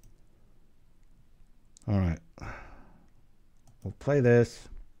 All right, we'll play this.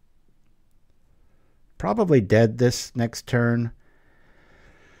 Probably dead this next turn.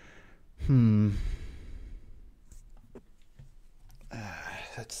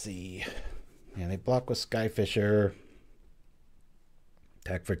 Let's see. Yeah, they block with Skyfisher.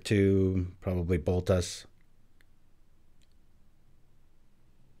 Attack for 2, probably bolt us.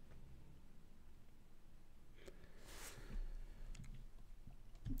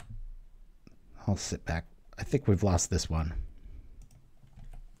 I'll sit back. I think we've lost this one.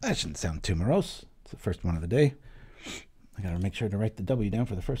 That shouldn't sound too morose. It's the first one of the day. I gotta make sure to write the W down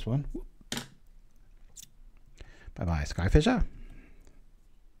for the first one. Bye-bye, Skyfisher.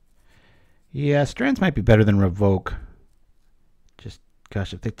 Yeah, Strands might be better than Revoke. Just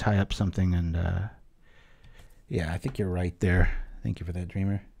gosh, if they tie up something and, yeah, I think you're right there. Thank you for that,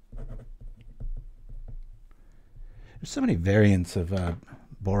 Dreamer. There's so many variants of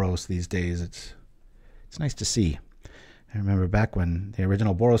Boros these days. It's nice to see. I remember back when the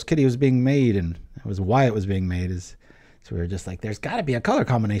original Boros Kitty was being made, and that was why it was being made. So we were just like, there's got to be a color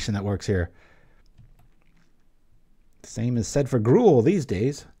combination that works here. Same is said for Gruul these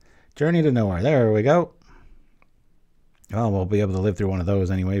days. Journey to Nowhere. There we go. Oh, we'll be able to live through one of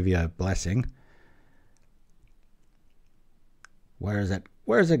those anyway via Blessing. Where is it?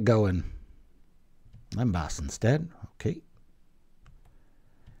 Where's it going? Lembas instead. Okay.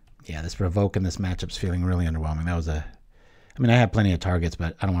 Yeah, this Revoke in this matchup's feeling really underwhelming. That was I mean, I have plenty of targets,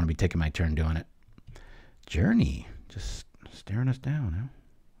 but I don't want to be taking my turn doing it. Journey. Just staring us down,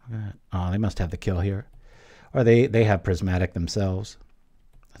 huh? Look at that. Oh, they must have the kill here. Or they have Prismatic themselves.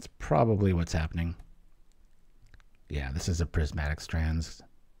 That's probably what's happening. Yeah, this is a Prismatic Strands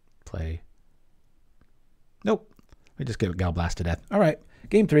play. Nope. We just get Gal Blast to death. All right.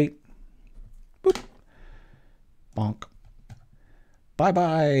 Game 3. Boop. Bonk.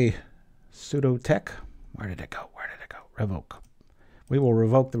 Bye-bye, Pseudo Tech. Where did it go? Where did it go? Revoke. We will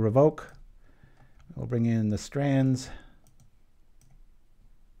revoke the Revoke. We'll bring in the Strands.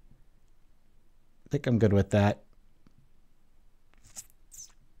 I think I'm good with that.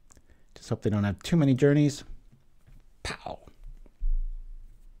 Just hope they don't have too many journeys. Pow.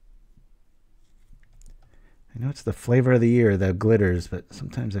 I know it's the flavor of the year, the glitters, but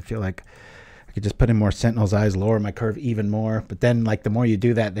sometimes I feel like I could just put in more Sentinel's Eyes, lower my curve even more. But then, like, the more you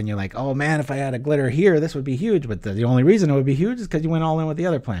do that, then you're like, oh man, if I had a glitter here, this would be huge. But the only reason it would be huge is because you went all in with the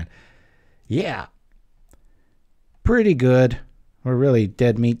other plan. Yeah. Pretty good. We're really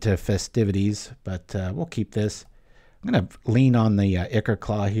dead meat to festivities, but we'll keep this. I'm going to lean on the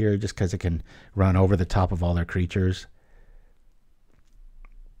Ichorclaw here just because it can run over the top of all their creatures.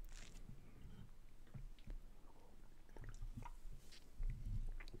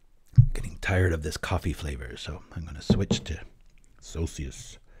 Getting tired of this coffee flavor, so I'm going to switch to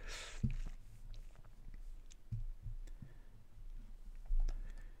Socius.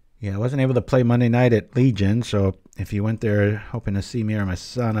 Yeah, I wasn't able to play Monday night at Legion, so if you went there hoping to see me or my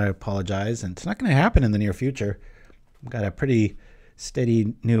son, I apologize. And it's not going to happen in the near future. I've got a pretty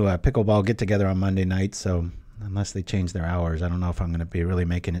steady new pickleball get-together on Monday night, so unless they change their hours, I don't know if I'm going to be really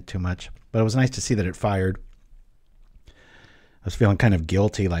making it too much. But it was nice to see that it fired. I was feeling kind of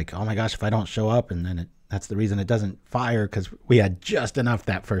guilty, like, oh my gosh, if I don't show up, and then that's the reason it doesn't fire, because we had just enough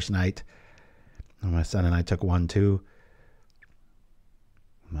that first night. And my son and I took 1-2.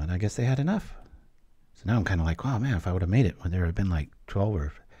 But I guess they had enough. So now I'm kind of like, wow, man, if I would have made it, would there have been like 12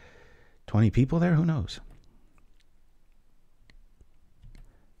 or 20 people there? Who knows?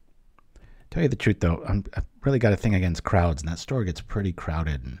 Tell you the truth, though, I've really got a thing against crowds, and that store gets pretty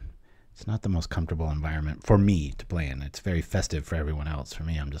crowded, and it's not the most comfortable environment for me to play in. It's very festive for everyone else. For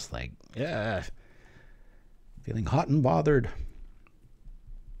me, I'm just like, yeah, feeling hot and bothered.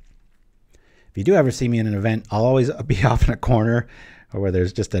 If you do ever see me in an event, I'll always be off in a corner or where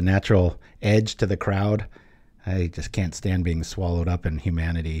there's just a natural edge to the crowd. I just can't stand being swallowed up in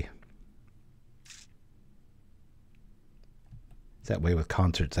humanity. It's that way with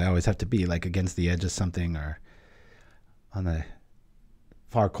concerts. I always have to be like against the edge of something or on the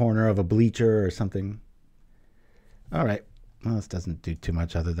far corner of a bleacher or something. All right. Well, this doesn't do too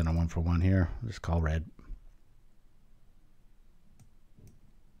much other than a 1-for-1 here. I'll just call red.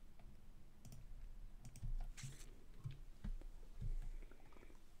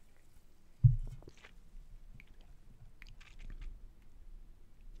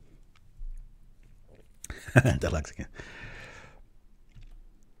 Deluxe again.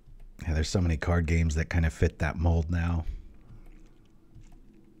 Yeah, there's so many card games that kind of fit that mold now.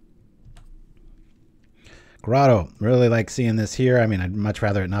 Grotto, really like seeing this here. I mean, I'd much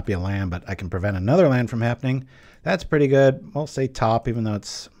rather it not be a land, but I can prevent another land from happening. That's pretty good. We'll say top, even though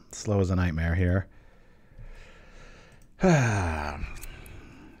it's slow as a nightmare here.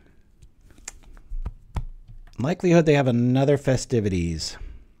 Likelihood they have another festivities.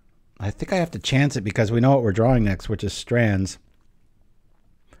 I think I have to chance it because we know what we're drawing next, which is Strands.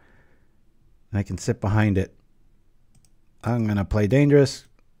 And I can sit behind it. I'm going to play dangerous.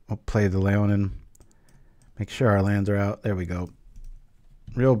 We'll play the Leonin. Make sure our lands are out. There we go.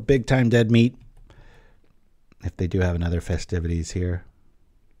 Real big time dead meat. If they do have another festivities here.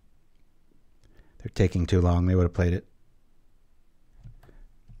 They're taking too long. They would have played it.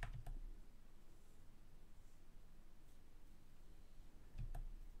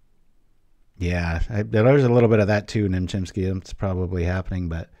 Yeah, there's a little bit of that too, Chimpskey. It's probably happening,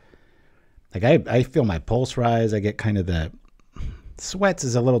 but like I feel my pulse rise. I get kind of the sweats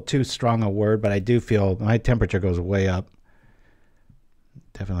is a little too strong a word, but I do feel my temperature goes way up.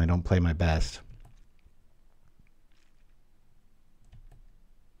 Definitely don't play my best.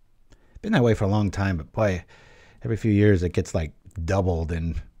 Been that way for a long time, but boy, every few years it gets like doubled,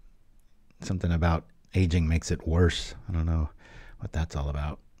 and something about aging makes it worse. I don't know what that's all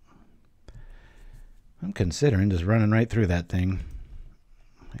about. I'm considering just running right through that thing.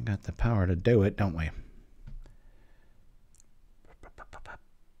 I got the power to do it, don't we?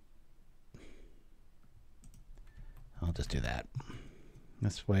 I'll just do that.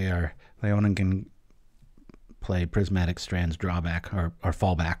 This way our Leonin can play Prismatic Strands drawback, or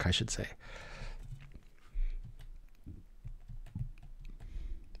fallback, I should say.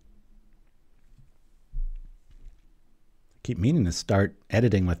 Keep meaning to start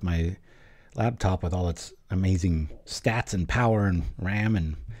editing with my laptop with all its amazing stats and power and RAM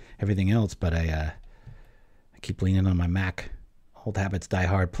and everything else, but I keep leaning on my Mac. Old habits die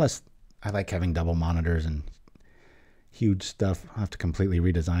hard. Plus, I like having double monitors and huge stuff. I'll have to completely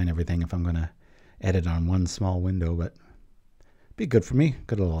redesign everything if I'm going to edit on one small window, but be good for me.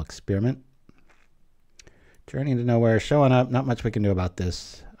 Good little experiment. Journey to Nowhere showing up. Not much we can do about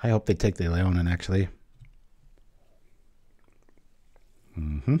this. I hope they take the Leonin, actually.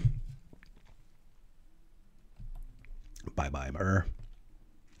 Bye-bye, Myr.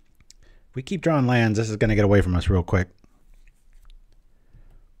 If we keep drawing lands, this is going to get away from us real quick.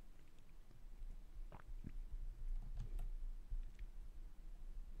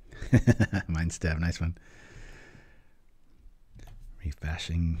 Mind Stab, nice one.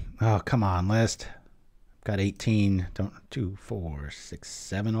 Refashing. Oh, come on, list. Got 18. 2, 4, 6,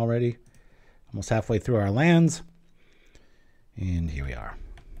 7 already. Almost halfway through our lands. And here we are.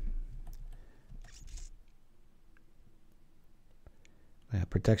 We have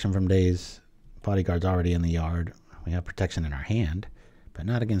protection from days. Bodyguard's already in the yard. We have protection in our hand, but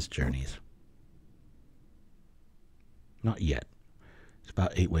not against journeys. Not yet. There's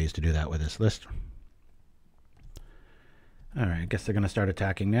about 8 ways to do that with this list. All right, I guess they're going to start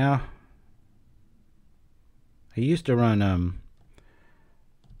attacking now. I used to run,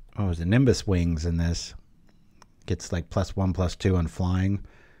 what was it, Nimbus Wings in this. Gets like +1, +2 on flying.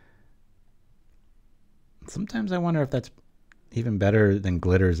 Sometimes I wonder if that's even better than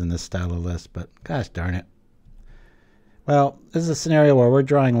glitters in this style of list, but gosh darn it. Well, this is a scenario where we're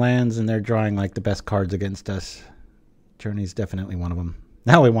drawing lands and they're drawing like the best cards against us. Journey's definitely one of them.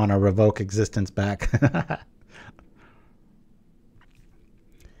 Now we want to revoke existence back.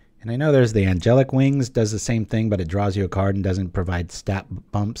 And I know there's the Angelic Wings, does the same thing, but it draws you a card and doesn't provide stat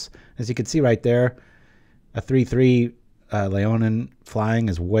bumps. As you can see right there, a 3/3 Leonin flying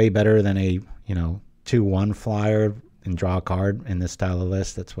is way better than a 2/1 flyer and draw a card in this style of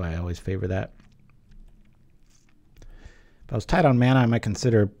list. That's why I always favor that. If I was tight on mana, I might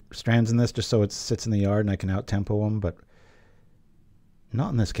consider Strands in this just so it sits in the yard and I can out-tempo them, but not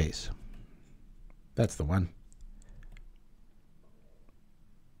in this case. That's the one.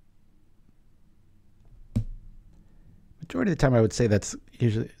 Majority of the time I would say that's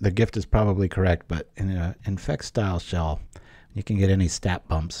usually, the gift is probably correct, but in an infect style shell, you can get any stat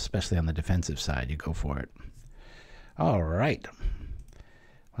bumps, especially on the defensive side, you go for it. All right.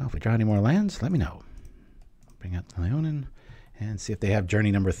 Well, if we draw any more lands, let me know. Bring out the Leonin and see if they have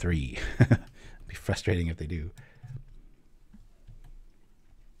journey number 3. It'd be frustrating if they do.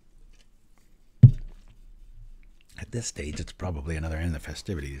 At this stage, it's probably another end of the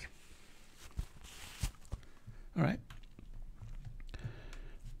festivities. All right.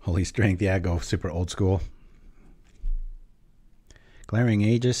 Holy Strength, yeah, go super old school. Glaring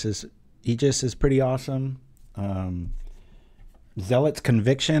Aegis is pretty awesome. Zealot's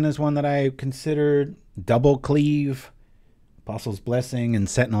Conviction is one that I considered. Double Cleave, Apostle's Blessing, and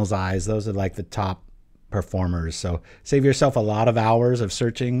Sentinel's Eyes. Those are like the top performers. So save yourself a lot of hours of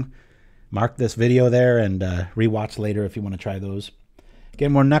searching. Mark this video there and rewatch later if you want to try those.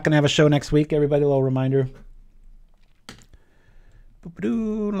 Again, we're not going to have a show next week. Everybody, a little reminder.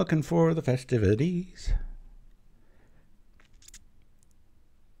 Looking for the festivities.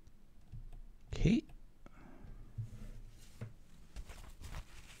 Okay.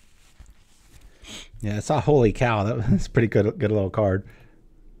 Yeah, I saw Holy Cow. That's pretty good little card.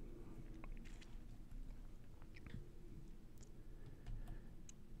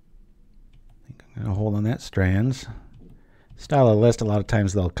 I think I'm going to hold on that Strands. Style of list, a lot of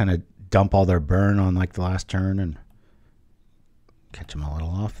times they'll kind of dump all their burn on like the last turn and catch them a little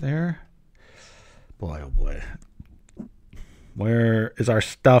off there. Boy, oh boy. Where is our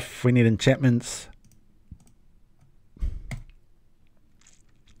stuff? We need enchantments.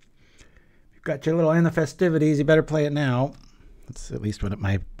 You've got your little end of festivities. You better play it now. That's at least what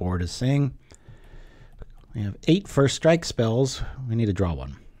my board is saying. We have 8 first strike spells. We need to draw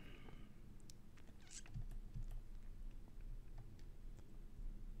one.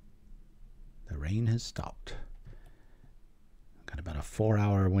 The rain has stopped. Got about a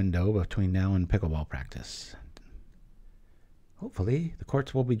 4-hour window between now and pickleball practice. Hopefully, the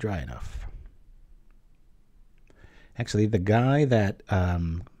courts will be dry enough. Actually, the guy that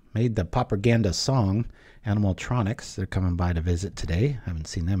made the PauperRBust song, Animaltronics, they're coming by to visit today. I haven't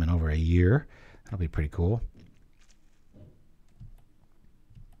seen them in over a year. That'll be pretty cool.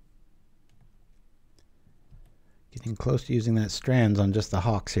 Getting close to using that Strands on just the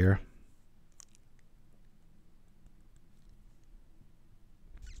Hawks here.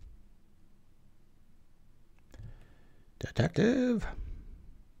 Detective.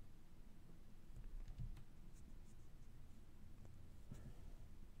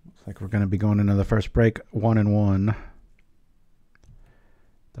 Looks like we're going to be going into the first break 1-1.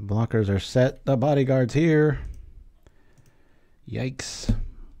 The blockers are set. The bodyguard's here. Yikes.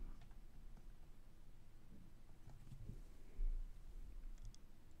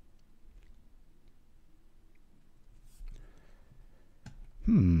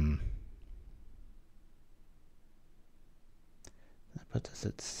 That puts us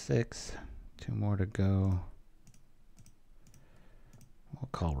at 6. 2 more to go. We'll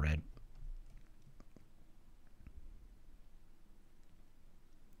call red.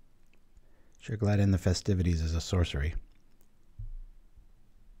 Sure glad in the festivities is a sorcery.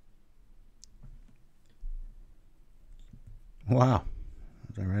 Wow.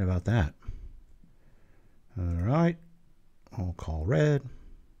 Was I right about that? All right. We'll call red.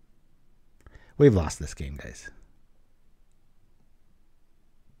 We've lost this game, guys.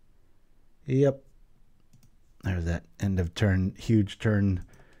 Yep. There's that end of turn, huge turn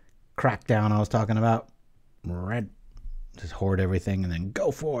crackdown I was talking about. Red. Just hoard everything and then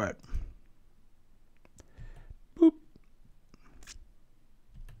go for it. Boop.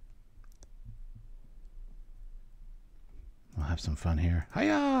 We'll have some fun here.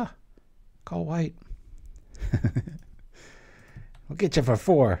 Hiya! Call white. We'll get you for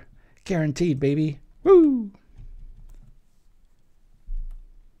 4. Guaranteed, baby. Woo!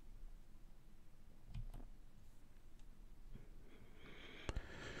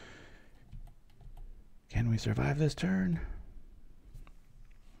 Can we survive this turn?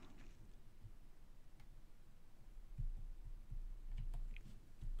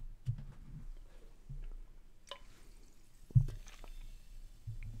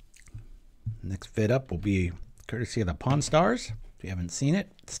 Next fit up will be courtesy of the Pawn Stars. If you haven't seen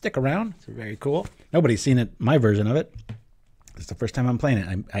it, stick around. It's very cool. Nobody's seen it, my version of it. It's the first time I'm playing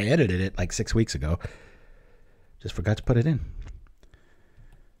it. I edited it like 6 weeks ago. Just forgot to put it in.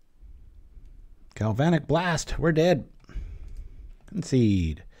 Galvanic Blast. We're dead.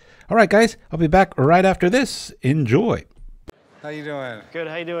 Concede. All right, guys. I'll be back right after this. Enjoy. How you doing? Good.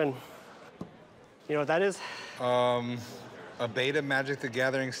 How you doing? You know what that is? A beta Magic the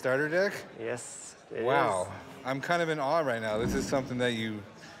Gathering starter deck? Yes, it Wow. is. I'm kind of in awe right now. This is something that you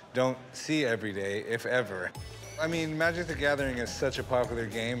don't see every day, if ever. I mean, Magic the Gathering is such a popular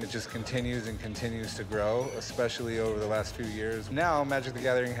game. It just continues and continues to grow, especially over the last few years. Now, Magic the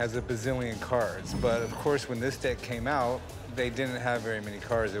Gathering has a bazillion cards, but of course, when this deck came out, they didn't have very many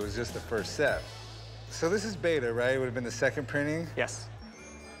cards. It was just the first set. So this is beta, right? It would have been the second printing? Yes.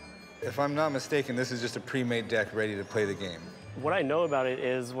 If I'm not mistaken, this is just a pre-made deck ready to play the game. What I know about it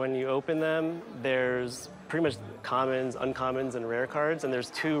is when you open them, there's pretty much commons, uncommons, and rare cards, and there's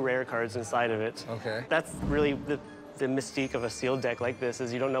 2 rare cards inside of it. Okay. That's really the mystique of a sealed deck like this,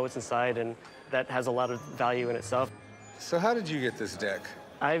 is you don't know what's inside, and that has a lot of value in itself. So how did you get this deck?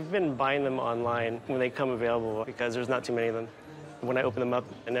 I've been buying them online when they come available because there's not too many of them. When I open them up,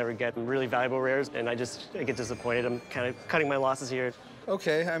 I never get really valuable rares, and I get disappointed. I'm kind of cutting my losses here.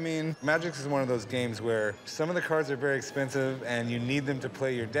 Okay, I mean, Magic is one of those games where some of the cards are very expensive and you need them to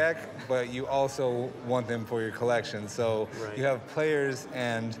play your deck, but you also want them for your collection. So you have players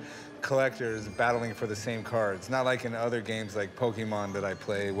and collectors battling for the same cards. Not like in other games like Pokemon that I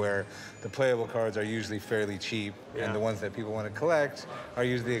play, where the playable cards are usually fairly cheap, and the ones that people want to collect are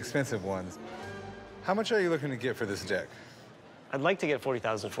usually the expensive ones. How much are you looking to get for this deck? I'd like to get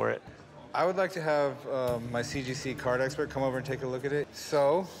 40,000 for it. I would like to have my CGC card expert come over and take a look at it.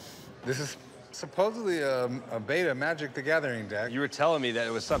 So, this is supposedly a beta Magic the Gathering deck. You were telling me that it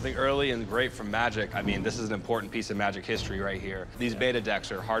was something early and great from Magic. I mean, this is an important piece of Magic history right here. These beta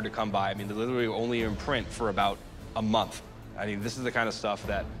decks are hard to come by. I mean, they're literally only in print for about a month. I mean, this is the kind of stuff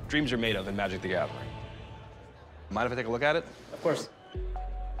that dreams are made of in Magic the Gathering. Mind if I take a look at it? Of course.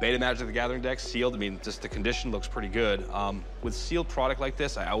 Beta Magic the Gathering deck, sealed. I mean, just the condition looks pretty good. With sealed product like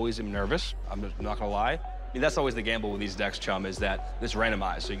this, I always am nervous. I'm not gonna lie. I mean, that's always the gamble with these decks, Chum, is that it's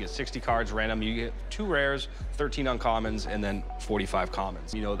randomized. So you get 60 cards random, you get 2 rares, 13 uncommons, and then 45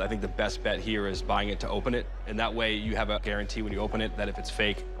 commons. You know, I think the best bet here is buying it to open it, and that way you have a guarantee when you open it that if it's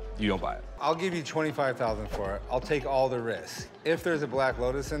fake, you don't buy it. I'll give you 25,000 for it. I'll take all the risks. If there's a Black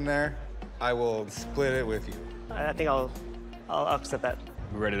Lotus in there, I will split it with you. I think I'll accept that.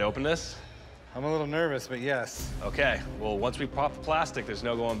 We ready to open this? I'm a little nervous, but yes. Okay, well, once we pop the plastic, there's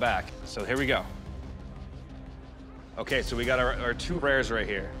no going back. So here we go. Okay, so we got our 2 rares right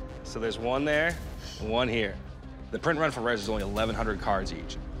here. So there's one there and one here. The print run for rares is only 1,100 cards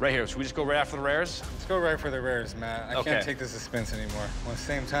each. Right here, should we just go right after the rares? Let's go right for the rares, Matt. I can't take the suspense anymore. On the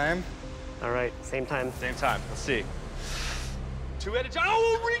same time? All right, same time. Same time, let's see. 2-headed,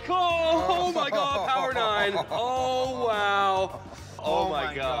 oh, recall! Oh my God, power 9. Oh, wow. Oh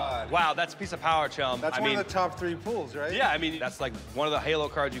my God. Wow, that's a piece of power, Chum. That's one of the top 3 pulls, right? Yeah, I mean, that's like one of the Halo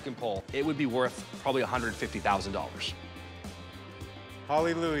cards you can pull. It would be worth probably $150,000.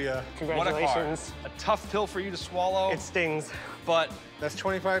 Hallelujah. Congratulations. What a card. A tough pill for you to swallow. It stings. But that's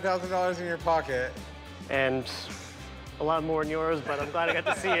 $25,000 in your pocket. And a lot more in yours, but I'm glad I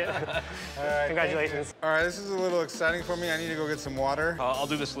got to see it. All right, congratulations. All right, this is a little exciting for me. I need to go get some water. I'll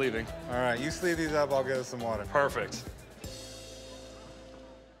do the sleeving. All right, you sleeve these up, I'll get us some water. Perfect.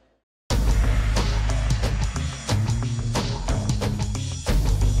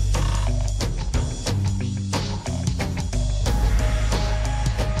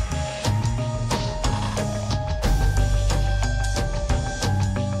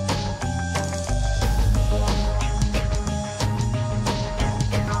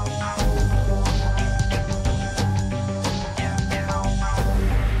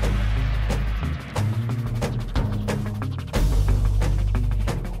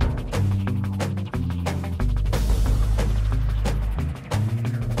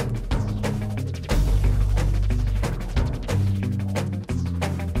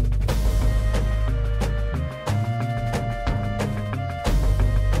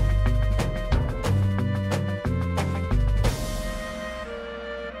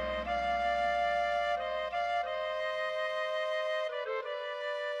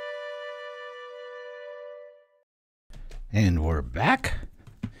 And we're back.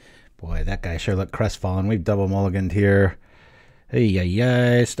 Boy, that guy sure looked crestfallen. We've double mulliganed here.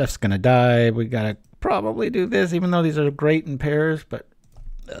 Hey, stuff's gonna die. We gotta probably do this, even though these are great in pairs, but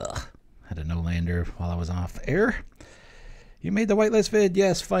had a no-lander while I was off air. You made the whitelist vid?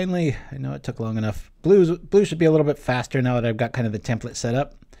 Yes, finally. I know it took long enough. Blue should be a little bit faster now that I've got kind of the template set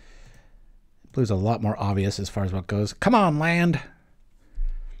up. Blue's a lot more obvious as far as what goes. Come on, land.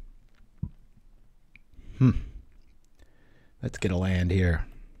 Let's get a land here.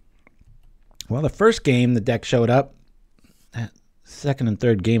 Well, the first game, the deck showed up. That second and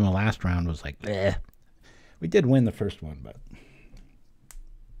third game of the last round was like, bleh. We did win the first one, but...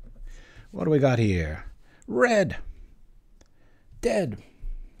 What do we got here? Red. Dead.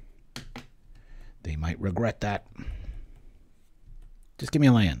 They might regret that. Just give me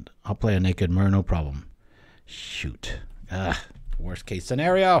a land. I'll play a Naked Myr, no problem. Shoot. Worst case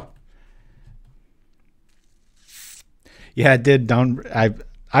scenario. Yeah, it did.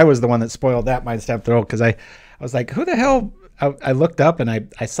 I was the one that spoiled that Mindstep throw because I was like, who the hell? I looked up and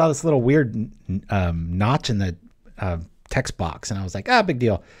I saw this little weird notch in the text box, and I was like, big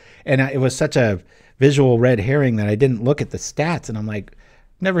deal. And it was such a visual red herring that I didn't look at the stats, and I'm like,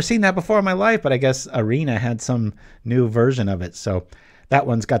 never seen that before in my life, but I guess Arena had some new version of it. So that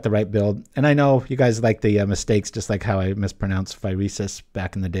one's got the right build. And I know you guys like the mistakes, just like how I mispronounced Phyresis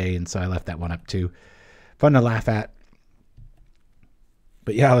back in the day, and so I left that one up too. Fun to laugh at.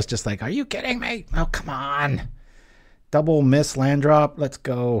 But yeah, I was just like, are you kidding me? Oh, come on. Double miss land drop. Let's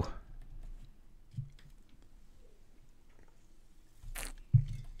go.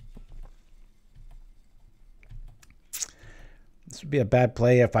 This would be a bad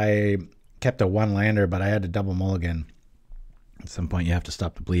play if I kept a one lander, but I had to double mulligan. At some point, you have to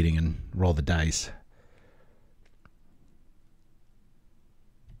stop the bleeding and roll the dice.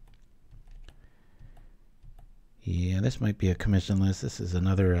 Yeah, this might be a commission list. This is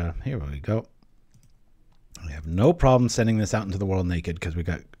another, here we go. I have no problem sending this out into the world naked because we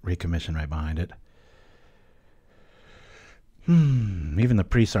got Recommission right behind it. Even the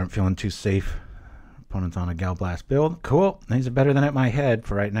priests aren't feeling too safe. Opponent's on a Galblast build. Cool. These are better than at my head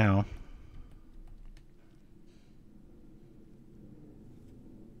for right now.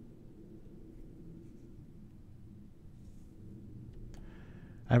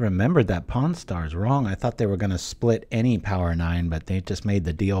 I remembered that Pawn Stars wrong. I thought they were going to split any Power 9, but they just made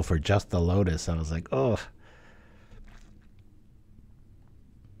the deal for just the Lotus. I was like, oh.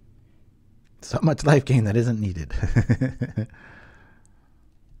 So much life gain that isn't needed.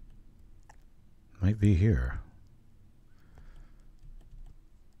 Might be here.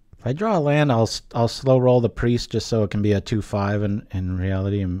 If I draw a land, I'll slow roll the Priest just so it can be a 2/5 in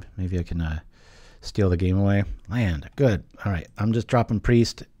reality, and maybe I can steal the game away. Land. Good. All right. I'm just dropping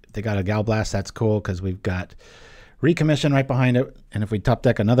Priest. If they got a Galblast, that's cool because we've got Recommission right behind it. And if we top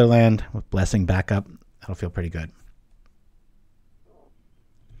deck another land with Blessing back up, that'll feel pretty good.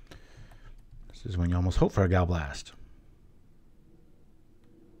 This is when you almost hope for a Galblast.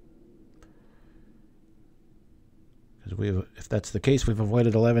 Because if that's the case, we've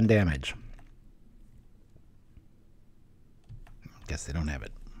avoided 11 damage. Guess they don't have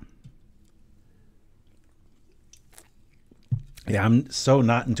it. Yeah, I'm so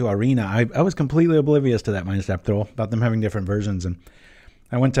not into Arena. I was completely oblivious to that Mindstep throw about them having different versions. And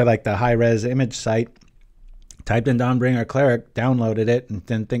I went to like the high-res image site, typed in Dawnbringer Cleric, downloaded it, and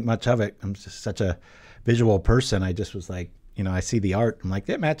didn't think much of it. I'm just such a visual person. I just was like, you know, I see the art. I'm like,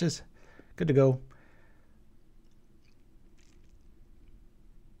 that matches. Good to go.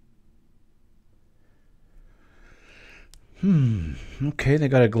 Okay, they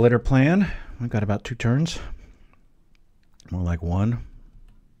got a glitter plan. We've got about 2 turns. More like 1.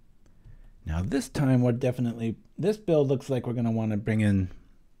 Now this time we're definitely... This build looks like we're going to want to bring in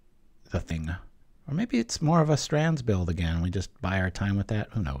the thing. Or maybe it's more of a Strands build again. We just buy our time with that.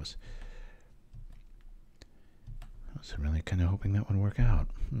 Who knows? I was really kind of hoping that would work out.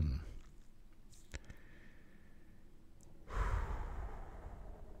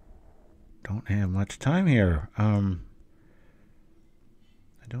 Don't have much time here. I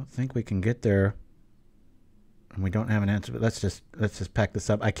don't think we can get there. And we don't have an answer, but let's just pack this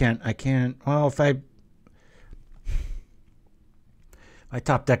up. I can't, well, if I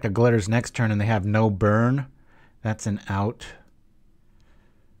top deck the glitters next turn and they have no burn, that's an out.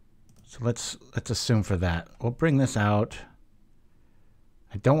 So let's assume for that. We'll bring this out.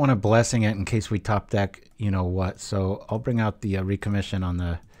 I don't want to Blessing it in case we top deck, you know what. So I'll bring out the Recommission on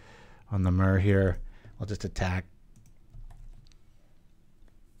the Myr here. I'll just attack.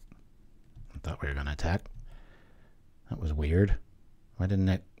 I thought we were going to attack. That was weird. Why didn't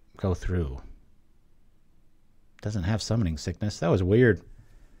it go through? Doesn't have Summoning Sickness. That was weird.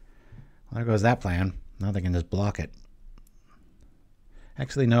 Well, there goes that plan. Now they can just block it.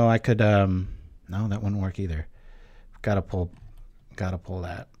 Actually, no, I could... no, that wouldn't work either. Gotta pull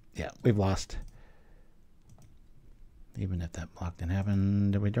that. Yeah, we've lost. Even if that block didn't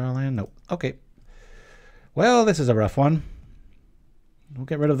happen. Did we draw a land? Nope. Okay. Well, this is a rough one. We'll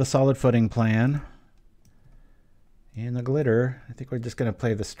get rid of the solid footing plan. And the glitter. I think we're just going to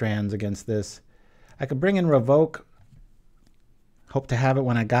play the Strands against this. I could bring in Revoke. Hope to have it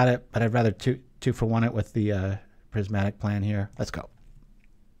when I got it, but I'd rather two for one it with the Prismatic plan here. Let's go.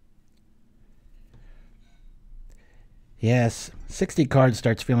 Yes, 60 cards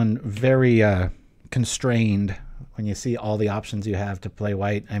starts feeling very constrained when you see all the options you have to play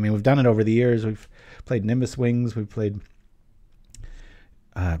white. I mean, we've done it over the years. We've played Nimbus Wings. We've played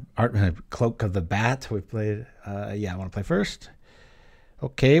Cloak of the Bat. We've played. Yeah, I want to play first.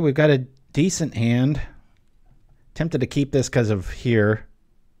 Okay, we've got a decent hand. Tempted to keep this because of here.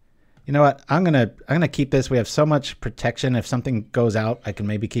 You know what? I'm gonna keep this. We have so much protection. If something goes out, I can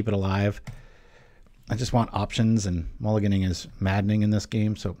maybe keep it alive. I just want options, and mulliganing is maddening in this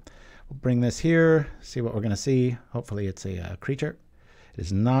game. So we'll bring this here. See what we're gonna see. Hopefully, it's a creature. It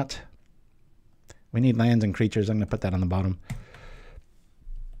is not. We need lands and creatures. I'm gonna put that on the bottom.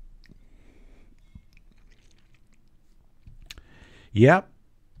 Yep.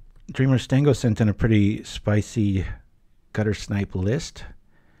 Dreamer Stango sent in a pretty spicy gutter snipe list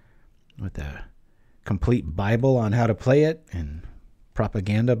with a complete Bible on how to play it and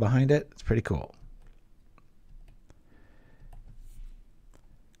propaganda behind it. It's pretty cool.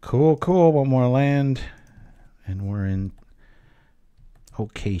 Cool, cool. One more land, and we're in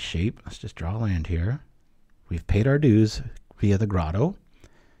okay shape. Let's just draw land here. We've paid our dues via the grotto.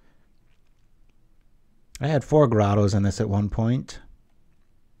 I had 4 grottos in this at one point.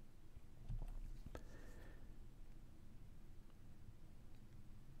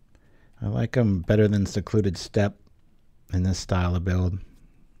 I like them better than Secluded Steppe in this style of build.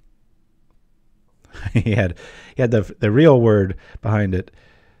 he had the real word behind it.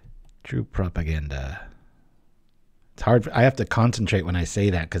 True propaganda. It's hard. I have to concentrate when I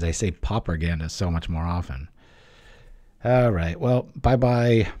say that because I say PauperRBust so much more often. All right. Well,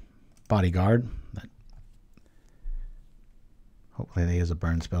 bye-bye Bodyguard. Hopefully they use a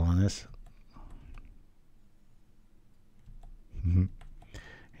burn spell on this.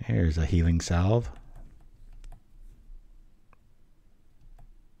 Here's a healing salve.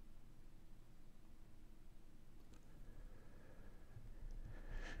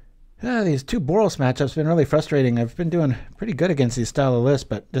 These 2 Boros matchups have been really frustrating. I've been doing pretty good against these style of lists,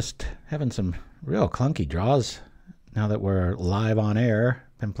 but just having some real clunky draws now that we're live on air.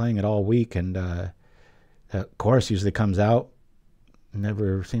 Been playing it all week, and the chorus usually comes out.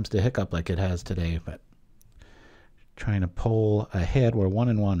 Never seems to hiccup like it has today, but trying to pull ahead. We're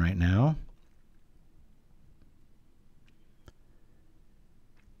 1-1 right now.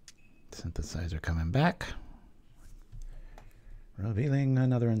 Synthesizer coming back. Revealing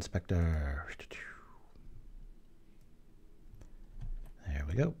another inspector. There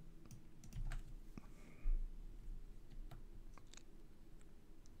we go.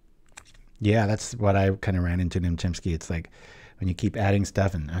 Yeah, that's what I kind of ran into in Chimpskey. It's like when you keep adding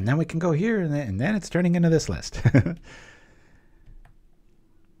stuff, and then we can go here, and then it's turning into this list. It'll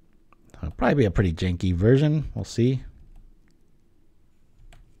probably be a pretty janky version. We'll see.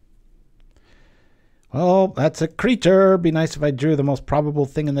 Well, that's a creature. Be nice if I drew the most probable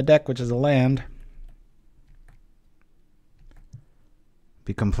thing in the deck, which is a land.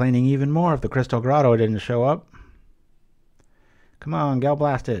 Be complaining even more if the Crystal Grotto didn't show up. Come on, Gal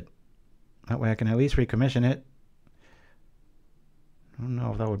Blast it. That way I can at least recommission it. I don't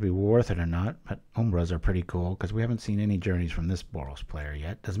know if that would be worth it or not, but Umbras are pretty cool because we haven't seen any journeys from this Boros player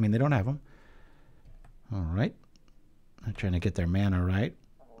yet. Doesn't mean they don't have them. All right. I'm trying to get their mana right.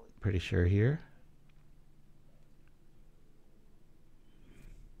 Pretty sure here.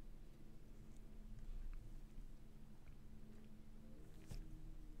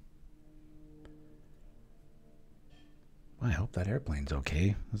 I hope that airplane's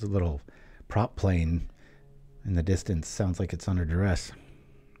okay. There's a little prop plane in the distance. Sounds like it's under duress.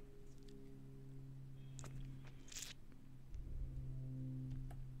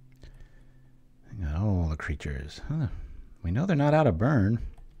 All the creatures. Huh. We know they're not out of burn.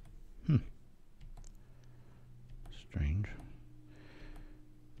 Strange.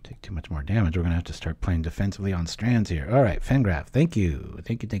 Take too much more damage. We're going to have to start playing defensively on strands here. All right, Fengraf. Thank you.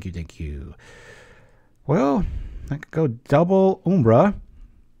 Thank you, thank you, thank you. Well, I could go double Umbra.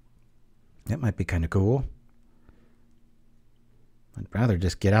 That might be kind of cool. I'd rather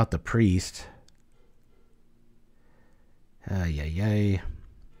just get out the priest. Yay.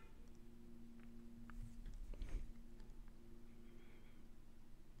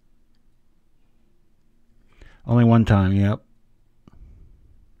 Only one time, yep.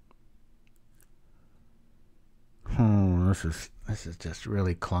 Oh, this is just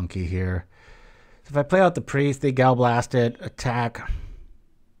really clunky here. So if I play out the priest, they Gal Blast it, attack.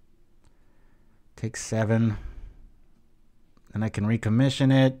 Take 7. And I can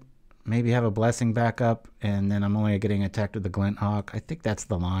recommission it. Maybe have a blessing backup, and then I'm only getting attacked with the Glint Hawk. I think that's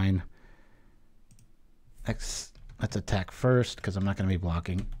the line. Let's attack first, because I'm not going to be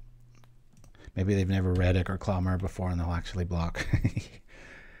blocking. Maybe they've never read Ichorclaw Myr before, and they'll actually block.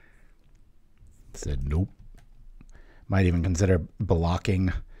 Said nope. Might even consider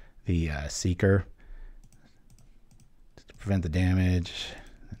blocking the Seeker. prevent the damage,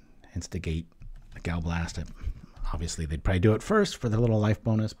 instigate a Gal Blast. Obviously, they'd probably do it first for the little life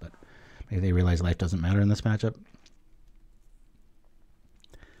bonus, but maybe they realize life doesn't matter in this matchup.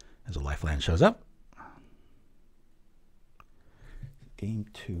 As a lifeland shows up. Game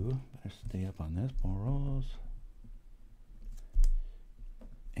 2. Better stay up on this. Boros.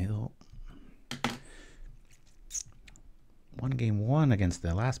 Ill. Won game 1 against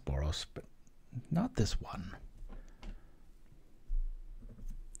the last Boros, but not this one.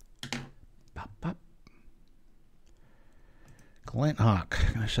 Pop, pop. Glint Hawk.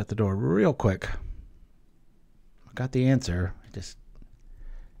 I'm going to shut the door real quick. I got the answer. Just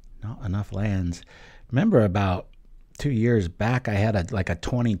not enough lands. Remember about 2 years back, I had like a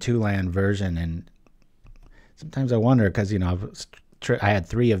 22 land version, and sometimes I wonder because, you know, I had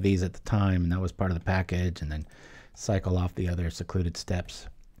 3 of these at the time, and that was part of the package, and then cycle off the other secluded steps.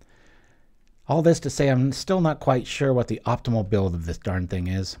 All this to say, I'm still not quite sure what the optimal build of this darn thing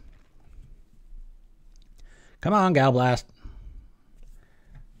is. Come on, Gal Blast.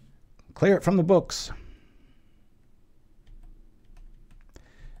 Clear it from the books.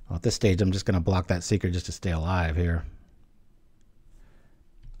 Well, at this stage, I'm just going to block that Secret just to stay alive here.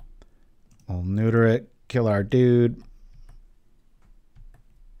 We'll neuter it, kill our dude.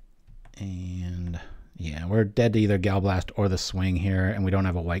 And yeah, we're dead to either Gal Blast or the swing here, and we don't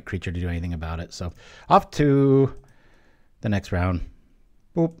have a white creature to do anything about it. So off to the next round.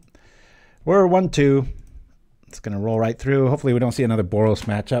 Boop. We're 1-2. It's going to roll right through. Hopefully we don't see another Boros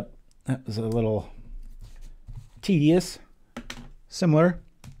matchup. That was a little tedious. Similar.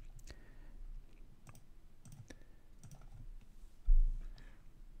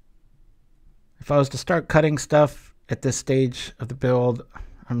 If I was to start cutting stuff at this stage of the build,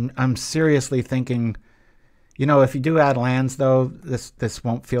 I'm seriously thinking, you know, if you do add lands though, this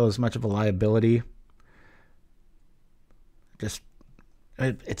won't feel as much of a liability. Just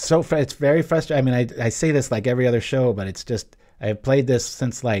it's very frustrating. I mean, I say this like every other show, but it's just I've played this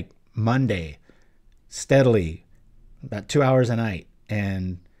since like Monday, steadily, about 2 hours a night,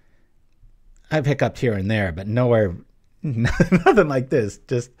 and I've hiccuped here and there, but nowhere, nothing like this.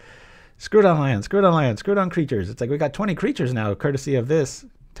 Just screwed on land, screwed on land, screwed on creatures. It's like we got 20 creatures now, courtesy of this.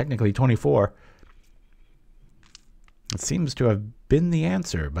 Technically 24. It seems to have been the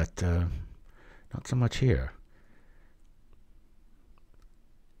answer, but not so much here.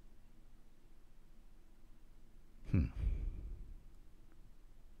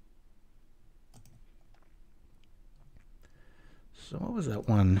 So what was that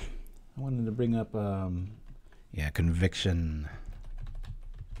one? I wanted to bring up, yeah, Conviction.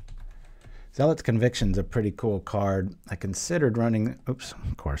 Zealot's Conviction's a pretty cool card. I considered running, oops,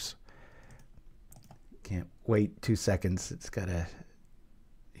 of course. Can't wait 2 seconds. It's got a,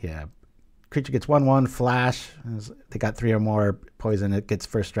 yeah. Creature gets 1/1, flash. They got 3 or more poison. It gets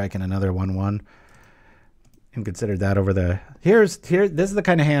first strike and another 1/1. And considered that over the, this is the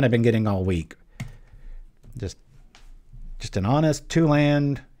kind of hand I've been getting all week. Just an honest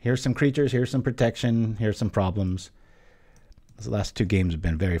 2-land. Here's some creatures, here's some protection, here's some problems. Those last 2 games have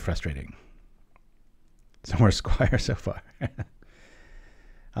been very frustrating. Somewhere Squire so far.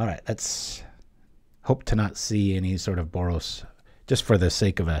 All right, let's hope to not see any sort of Boros, just for the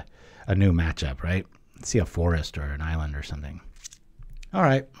sake of a new matchup, right? Let's see a forest or an island or something. All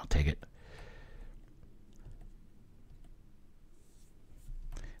right, I'll take it.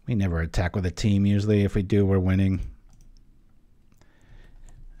 We never attack with a team usually. If we do, we're winning.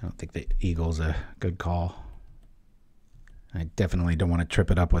 I don't think the Eagle's a good call. I definitely don't want to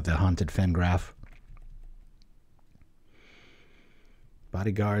trip it up with the Haunted Fengraf.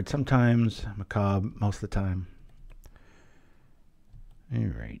 Bodyguard sometimes, Macabre most of the time. All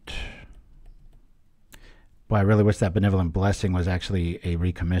right. Boy, I really wish that Benevolent Blessing was actually a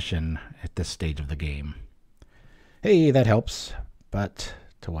recommission at this stage of the game. Hey, that helps, but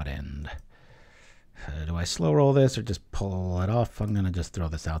to what end? Do I slow roll this or just pull it off? I'm going to just throw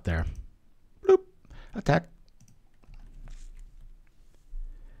this out there. Bloop. Attack.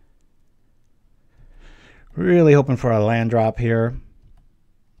 Really hoping for a land drop here.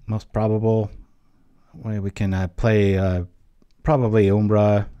 Most probable. We can play probably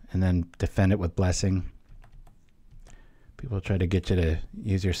Umbra and then defend it with Blessing. People try to get you to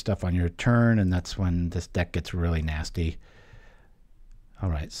use your stuff on your turn, and that's when this deck gets really nasty. All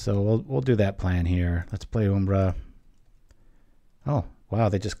right, so we'll do that plan here. Let's play Umbra. Oh, wow,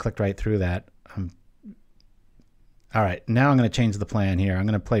 they just clicked right through that. All right, now I'm going to change the plan here. I'm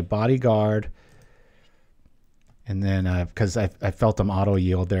going to play Bodyguard. And then, because I felt them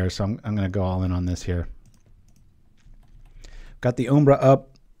auto-yield there, so I'm going to go all in on this here. Got the Umbra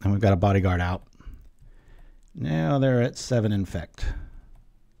up, and we've got a Bodyguard out. Now they're at 7 infect.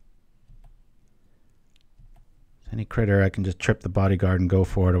 Any critter, I can just trip the bodyguard and go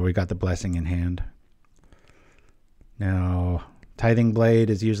for it, or we got the blessing in hand. Now, Tithing Blade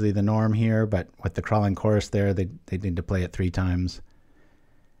is usually the norm here, but with the Crawling Chorus there, they need to play it 3 times.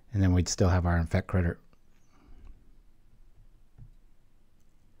 And then we'd still have our infect critter.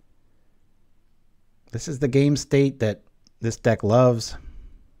 This is the game state that this deck loves.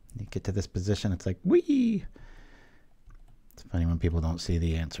 You get to this position, it's like, whee! It's funny when people don't see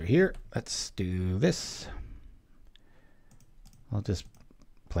the answer here. Let's do this. I'll just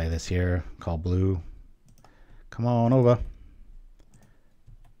play this here, call blue. Come on over.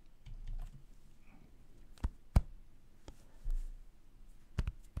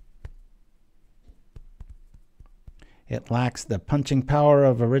 It lacks the punching power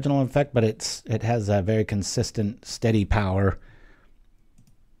of original infect, but it has a very consistent, steady power.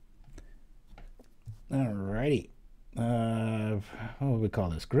 Alrighty. What would we call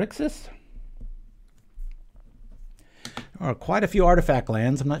this? Grixis? There are quite a few artifact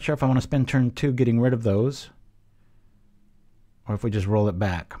lands. I'm not sure if I want to spend turn 2 getting rid of those, or if we just roll it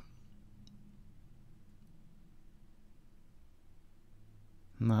back.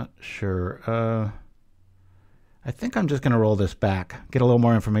 Not sure. I think I'm just going to roll this back, get a little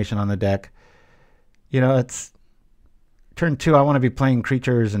more information on the deck. You know, it's turn 2. I want to be playing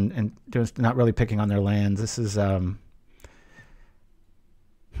creatures and just not really picking on their lands. This is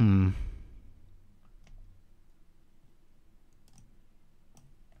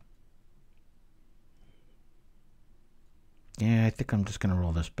Yeah, I think I'm just going to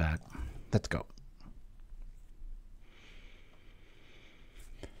roll this back. Let's go.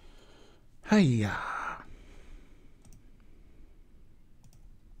 Hiya.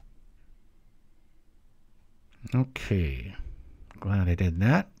 Okay. Glad I did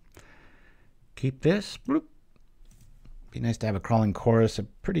that. Keep this. Bloop. Be nice to have a Crawling Chorus. I'm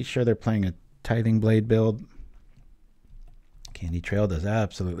pretty sure they're playing a Tithing Blade build. Candy Trail does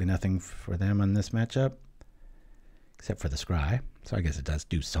absolutely nothing for them on this matchup, except for the Scry. So I guess it does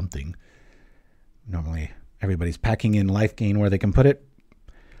do something. Normally, everybody's packing in life gain where they can put it,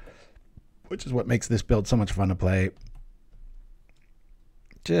 which is what makes this build so much fun to play.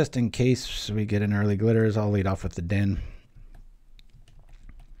 Just in case we get an early glitters, I'll lead off with the Den.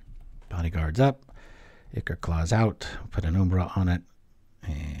 Bodyguard's up. Ichorclaw's out. Put an Umbra on it.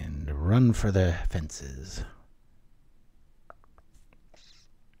 And run for the fences.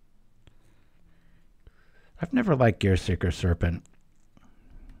 I've never liked Gearseeker Serpent.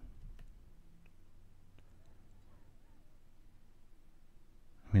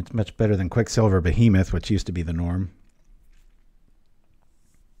 I mean, it's much better than Quicksilver Behemoth, which used to be the norm.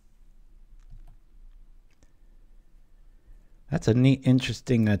 That's a neat,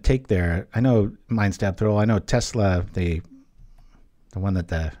 interesting take there. I know Mindstab Throw. I know Tesla, the one that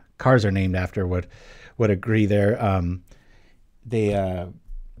the cars are named after, would agree there.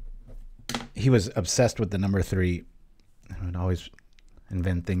 He was obsessed with the number 3. He would always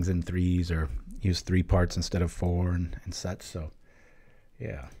invent things in 3s or use 3 parts instead of 4 and such. So,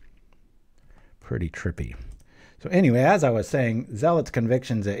 yeah, pretty trippy. So anyway, as I was saying, Zealot's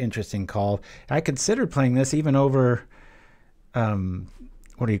Conviction's an interesting call. I considered playing this even over,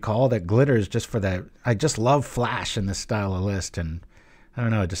 what do you call that, glitters, just for that. I just love flash in this style of list, and I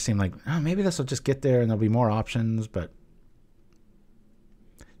don't know, it just seemed like, oh, maybe this will just get there and there'll be more options, but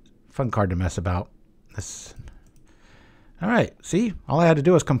fun card to mess about. This. All right, see, all I had to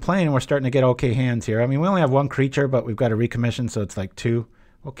do was complain, and we're starting to get okay hands here. I mean, we only have 1 creature, but we've got a recommission, so it's like 2.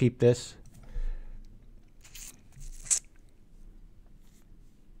 We'll keep this.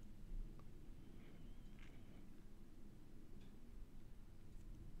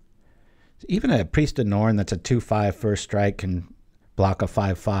 Even a Priest of Norn that's a 2/5 first strike can block a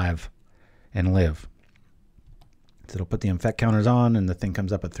 5/5 and live. So it'll put the infect counters on, and the thing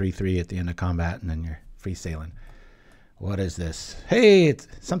comes up at 3/3 at the end of combat, and then you're free sailing. What is this? Hey, it's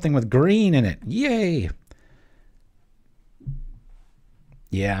something with green in it. Yay!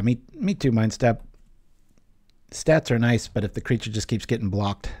 Yeah, me too, Mindstab. Stats are nice, but if the creature just keeps getting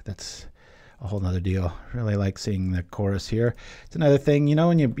blocked, that's a whole nother deal. Really like seeing the chorus here. It's another thing, you know,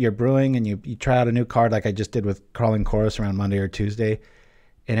 when you're brewing and you try out a new card like I just did with Crawling Chorus around Monday or Tuesday,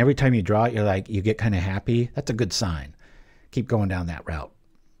 and every time you draw it, you're like, you get kind of happy. That's a good sign. Keep going down that route.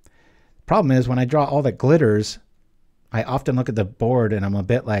 Problem is, when I draw all the glitters, I often look at the board and I'm a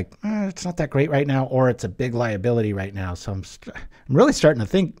bit like, it's not that great right now, or it's a big liability right now. So I'm really starting to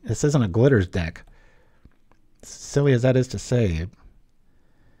think this isn't a glitters deck. As silly as that is to say.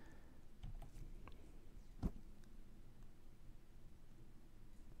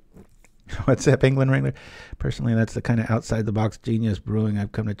 What's that, Penguin Wrangler? Personally, that's the kind of outside-the-box genius brewing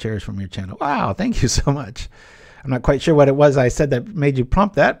I've come to cherish from your channel. Wow, thank you so much. I'm not quite sure what it was I said that made you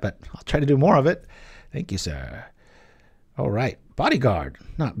prompt that, but I'll try to do more of it. Thank you, sir. All right, Bodyguard.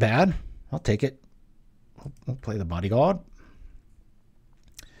 Not bad. I'll take it. We'll play the Bodyguard.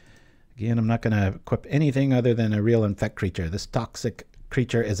 Again, I'm not going to equip anything other than a real infect creature. This toxic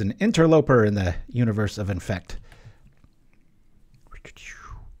creature is an interloper in the universe of infect.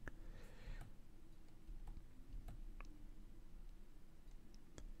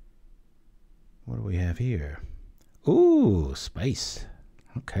 What do we have here? Ooh, spice.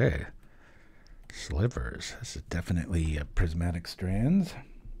 Okay. Slivers. This is definitely a Prismatic Strands.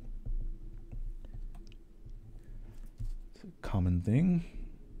 It's a common thing.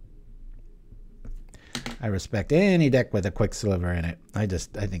 I respect any deck with a Quicksilver in it. I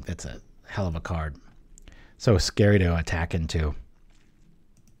think that's a hell of a card. So scary to attack into.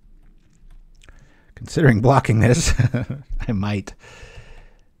 Considering blocking this, I might.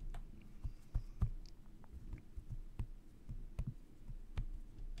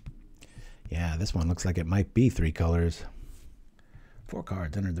 Yeah, this one looks like it might be 3 colors. 4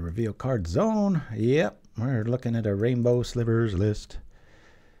 cards enter the reveal card zone. Yep, we're looking at a Rainbow Slivers list.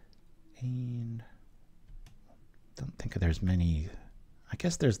 And don't think there's many. I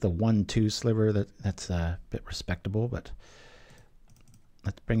guess there's the 1/2 sliver that's a bit respectable, but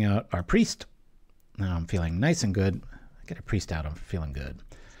let's bring out our Priest. Now I'm feeling nice and good. Get a Priest out, I'm feeling good.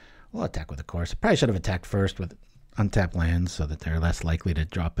 We'll attack with a Course. Probably should have attacked first with untapped lands so that they're less likely to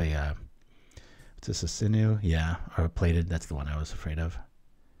drop a what's this, a Sinew? Yeah, or a Plated. That's the one I was afraid of.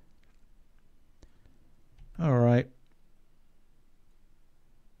 All right.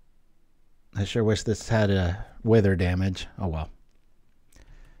 I sure wish this had a wither damage. Oh well.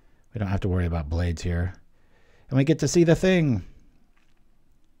 We don't have to worry about blades here. And we get to see the thing.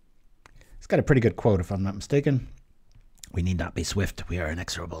 It's got a pretty good quote if I'm not mistaken. We need not be swift. We are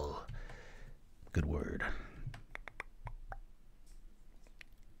inexorable. Good word.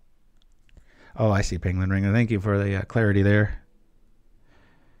 Oh, I see, Penguin Ringer. Thank you for the clarity there.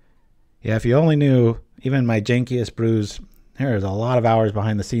 Yeah, if you only knew, even my jankiest brews, there's a lot of hours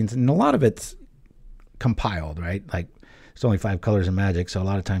behind the scenes, and a lot of it's compiled, right? Like, there's only 5 colors of Magic, so a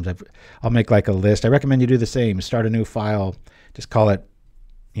lot of times I'll make like a list. I recommend you do the same. Start a new file. Just call it,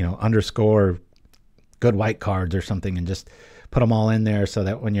 you know, underscore good white cards or something, and just put them all in there so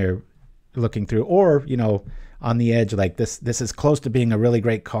that when you're looking through, or, you know, on the edge, like this is close to being a really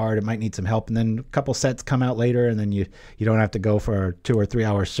great card. It might need some help, and then a couple sets come out later, and then you don't have to go for a 2 or 3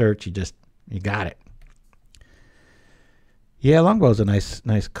 hour search. You got it. Yeah, Longbow's a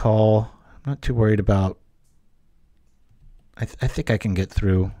nice call. I'm not too worried about. I think I can get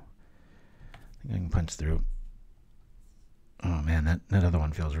through. I think I can punch through. Oh man, that other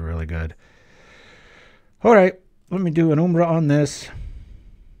one feels really good. All right, let me do an Umbra on this.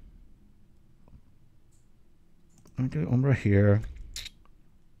 Let me do Umbra here.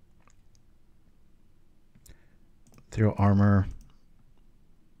 Ethereal Armor.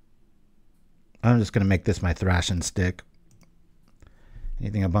 I'm just going to make this my thrashing stick.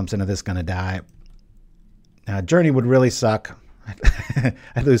 Anything that bumps into this is going to die. Now, Journey would really suck.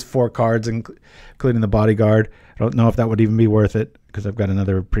 I'd lose 4 cards, including the Bodyguard. I don't know if that would even be worth it, because I've got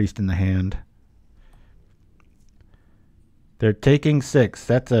another Priest in the hand. They're taking 6.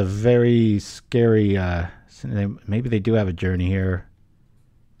 That's a very scary... maybe they do have a Journey here.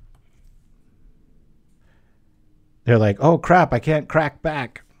 They're like, oh crap, I can't crack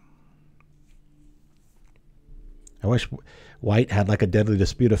back. I wish white had like a Deadly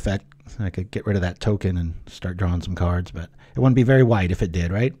Dispute effect so I could get rid of that token and start drawing some cards, but it wouldn't be very white if it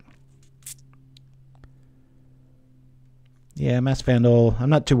did, right? Yeah, Mass Vandal. I'm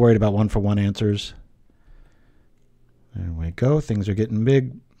not too worried about 1-for-1 answers. There we go. Things are getting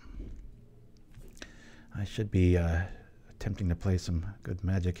big. I should be attempting to play some good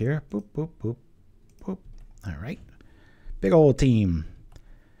Magic here. Boop, boop, boop, boop. All right. Big old team.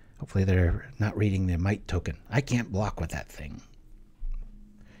 Hopefully they're not reading the Might token. I can't block with that thing.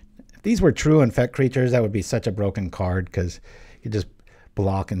 If these were true infect creatures, that would be such a broken card, because you just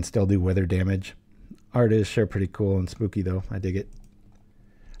block and still do wither damage. Art is sure pretty cool and spooky, though. I dig it.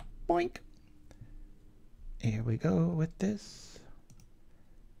 Boink. Here we go with this.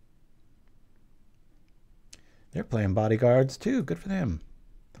 They're playing Bodyguards, too. Good for them.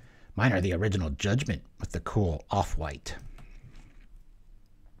 Mine are the original Judgment with the cool off-white.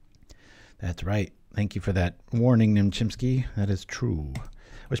 That's right. Thank you for that warning, Chimpskey. That is true.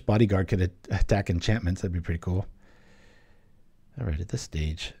 Wish Bodyguard could attack enchantments. That'd be pretty cool. All right, at this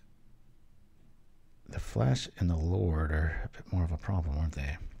stage, the Flash and the Lord are a bit more of a problem, aren't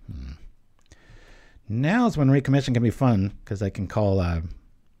they? Now is when Recommission can be fun, because I can call, I'm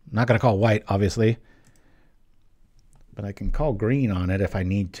not going to call white, obviously, but I can call green on it if I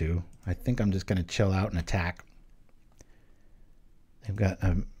need to. I think I'm just going to chill out and attack. They've got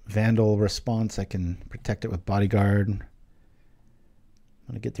a Vandal response. I can protect it with Bodyguard. I'm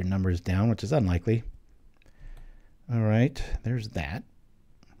going to get their numbers down, which is unlikely. All right, there's that.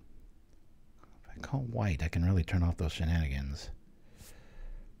 If I call white, I can really turn off those shenanigans.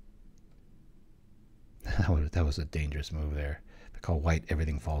 That was a dangerous move there. If I call white,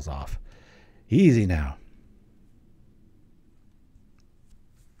 everything falls off. Easy now.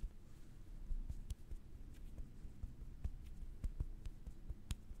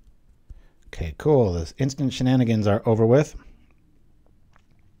 Okay, cool. Those instant shenanigans are over with.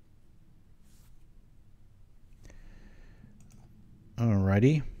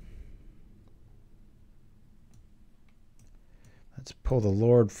 Alrighty. Let's pull the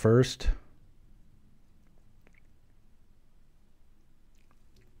Lord first.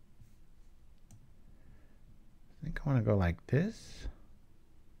 I think I want to go like this.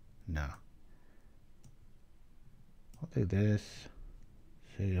 No. I'll do this.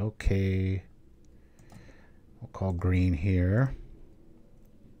 Say okay. We'll call green here.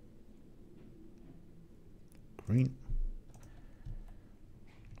 Green.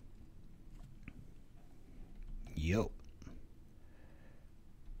 Yo.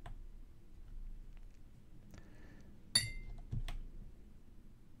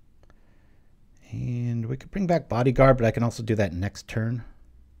 And we could bring back Bodyguard, but I can also do that next turn.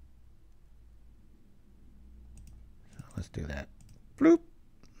 So let's do that. Bloop.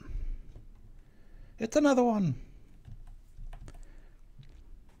 It's another one.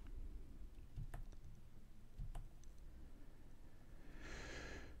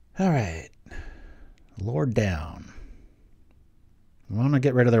 All right. Lord down. I want to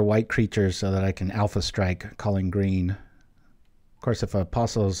get rid of their white creatures so that I can alpha strike calling green. Of course, if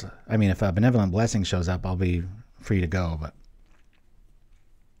if a Benevolent Blessing shows up, I'll be free to go, but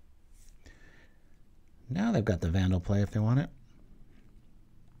now they've got the Vandal play if they want it.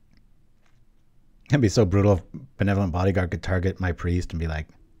 It'd be so brutal if Benevolent Bodyguard could target my priest and be like,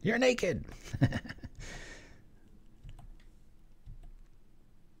 "You're naked."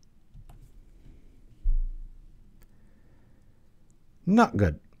 Not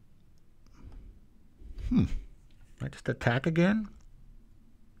good. I just attack again?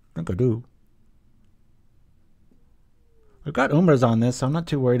 I think I do. I've got Umbras on this, so I'm not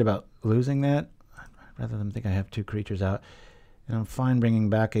too worried about losing that. Rather than think I have two creatures out. And I'm fine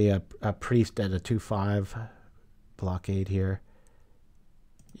bringing back a priest at a 2/5 blockade here.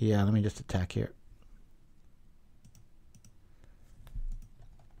 Yeah, let me just attack here.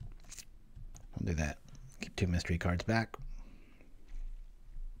 I'll do that. Keep two mystery cards back.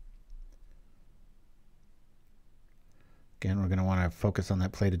 Again, we're going to want to focus on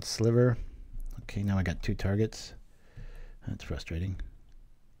that plated sliver. Okay, now I got two targets. That's frustrating.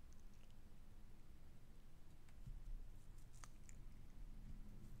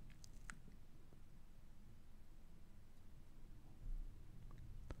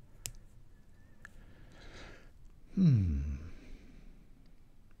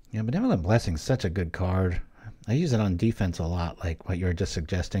 Yeah, Benevolent Blessing is such a good card. I use it on defense a lot, like what you were just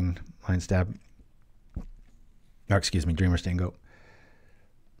suggesting, Line Stab. Or excuse me, Dreamer Stingo.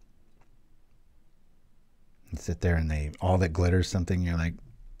 And sit there and all that glitters something, you're like,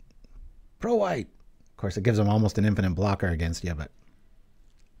 pro white. Of course, it gives them almost an infinite blocker against you, but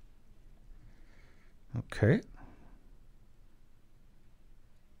okay.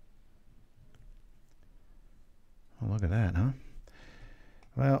 Well, look at that, huh?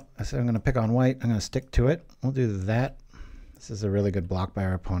 Well, I said I'm going to pick on white. I'm going to stick to it. We'll do that. This is a really good block by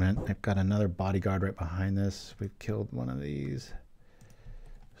our opponent. I've got another Bodyguard right behind this. We've killed one of these.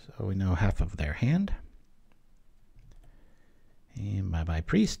 So we know half of their hand. And bye-bye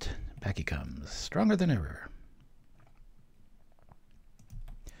Priest. Back he comes. Stronger than ever.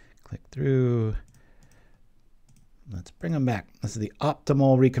 Click through. Let's bring him back. This is the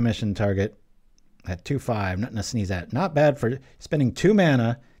optimal recommission target at 2/5. Nothing to sneeze at. Not bad for spending 2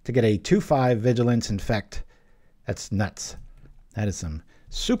 mana to get a 2/5 Vigilance Infect. That's nuts. That is some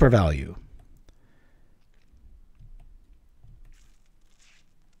super value.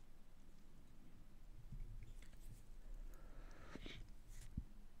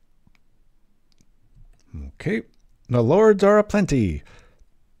 Okay. The Lords are aplenty.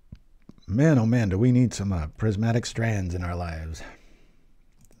 Man, oh man, do we need some Prismatic Strands in our lives.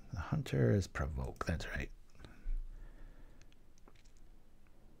 The Hunter is Provoke. That's right.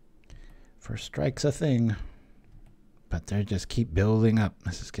 First strike's a thing. But they just keep building up.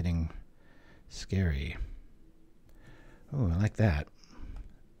 This is getting Scary. Oh, I like that.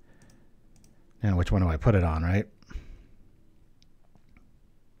 Now, which one do I put it on, right?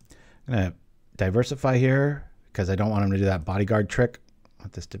 I'm going to diversify here because I don't want him to do that bodyguard trick. I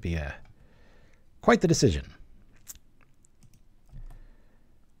want this to be quite the decision.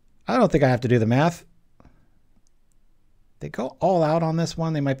 I don't think I have to do the math. They go all out on this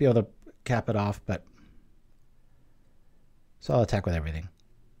one. They might be able to cap it off, but so I'll attack with everything.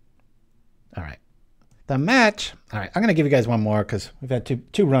 All right. The match. All right. I'm going to give you guys one more because we've had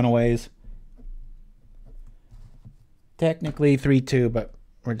two runaways. Technically 3-2, but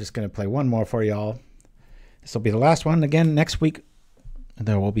we're just going to play one more for y'all. This will be the last one. Again, next week,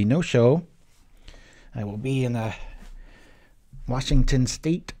 there will be no show. I will be in the Washington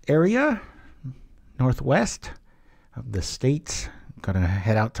State area, northwest of the states. Going to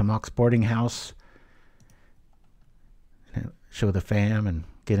head out to Mock's Boarding House, show the fam, and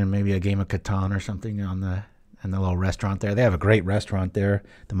get in maybe a game of Catan or something in the little restaurant there. They have a great restaurant there,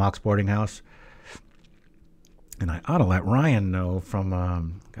 the Mock's Boarding House. And I ought to let Ryan know from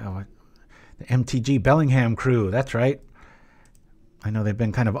the MTG Bellingham crew. That's right. I know they've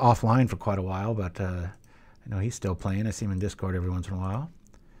been kind of offline for quite a while, but I know he's still playing. I see him in Discord every once in a while.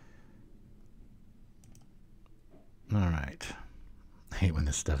 All right. I hate when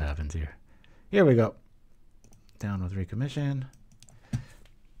this stuff happens here. Here we go. Down with Recommission.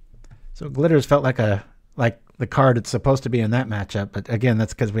 So Glitters felt like the card it's supposed to be in that matchup, but again,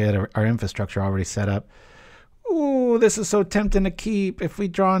 that's because we had our infrastructure already set up. Ooh, this is so tempting to keep. If we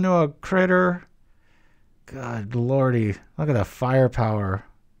draw into a critter, God lordy, look at the firepower.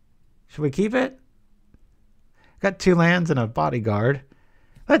 Should we keep it? Got 2 lands and a bodyguard.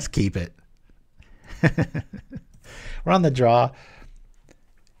 Let's keep it. We're on the draw.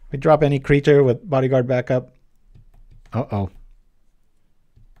 We drop any creature with bodyguard backup. Uh-oh.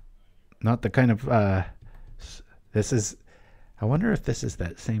 Not the kind of... this is... I wonder if this is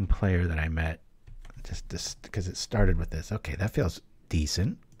that same player that I met. Just because it started with this. Okay, that feels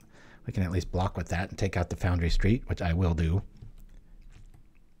decent. We can at least block with that and take out the Foundry Street, which I will do.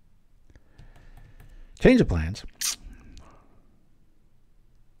 Change of plans.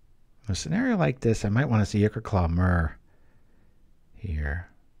 In a scenario like this, I might want to see Ichorclaw Myr here.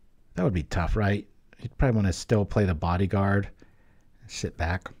 That would be tough, right? You'd probably want to still play the bodyguard and sit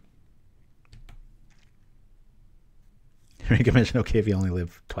back. Recommission okay if you only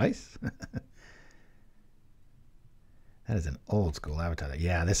live twice? That is an old school avatar.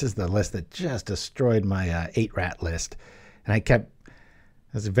 Yeah, this is the list that just destroyed my 8-rat list. And I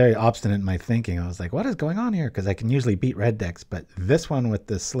was very obstinate in my thinking. I was like, what is going on here? Because I can usually beat red decks, but this one with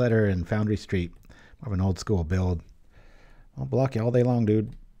the Slitter and Foundry Street, more of an old school build. I'll block you all day long,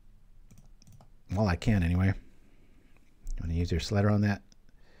 dude. Well, I can anyway. You want to use your Slitter on that?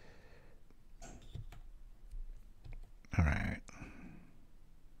 All right.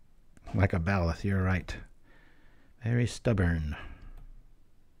 Like a Baloth, you're right. Very stubborn.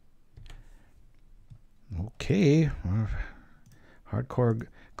 Okay. Hardcore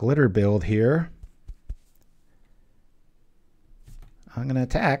glitter build here. I'm going to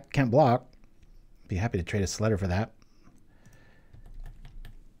attack. Can't block. Be happy to trade a Slitter for that.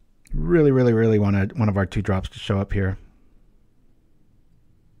 Really, really, really wanted one of our 2-drops to show up here.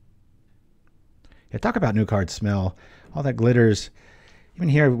 Yeah, talk about new card smell. All that glitters. Even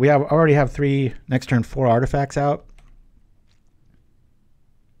here, we already have 3, next turn 4 artifacts out.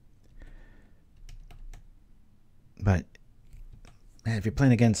 But man, if you're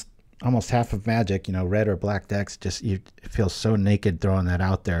playing against almost half of Magic, you know, red or black decks, just it feels so naked throwing that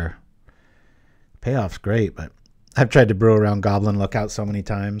out there. Payoff's great, but I've tried to brew around Goblin Lookout so many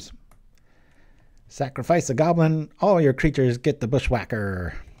times. Sacrifice a Goblin, all your creatures get the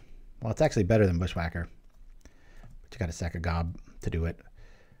Bushwhacker. Well, it's actually better than Bushwhacker. But you got to sack a Gob to do it.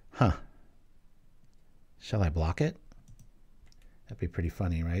 Huh. Shall I block it? That'd be pretty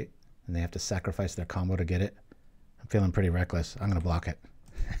funny, right? And they have to sacrifice their combo to get it. I'm feeling pretty reckless. I'm going to block it.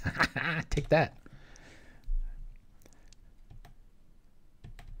 Take that.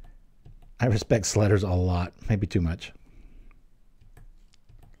 I respect Sledders a lot. Maybe too much.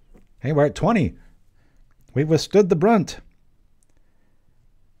 Hey, we're at 20. We've withstood the brunt.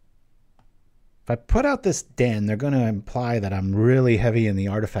 If I put out this den, they're going to imply that I'm really heavy in the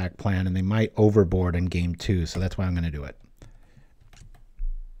artifact plan, and they might overboard in game 2, so that's why I'm going to do it.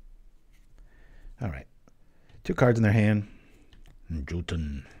 All right. 2 cards in their hand.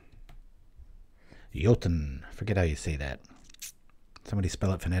 Jotun. Jotun. Forget how you say that. Somebody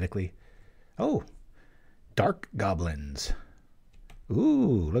spell it phonetically. Oh, Dark Goblins.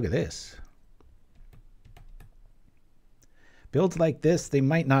 Ooh, look at this. builds like this, they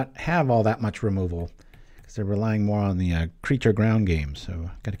might not have all that much removal because they're relying more on the creature ground game. So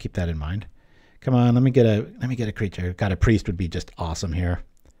got to keep that in mind. Come on, let me get a creature. Got a priest would be just awesome here.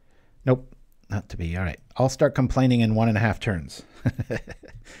 Nope, not to be. All right, I'll start complaining in 1.5 turns.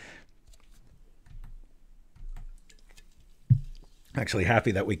 Actually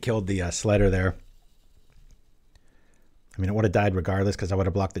happy that we killed the Sledder there. I mean, it would have died regardless because I would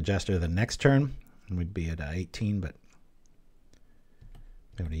have blocked the Jester the next turn, and we'd be at 18, but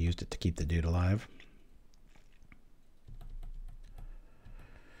I would have used it to keep the dude alive.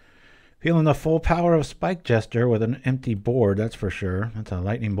 Feeling the full power of Spike Jester with an empty board, that's for sure. That's a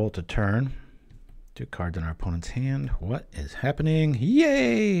Lightning Bolt a turn. 2 cards in our opponent's hand. What is happening?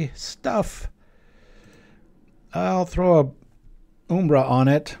 Yay! Stuff! I'll throw a Umbra on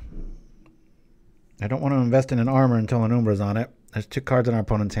it. I don't want to invest in an armor until an Umbra's on it. There's 2 cards in our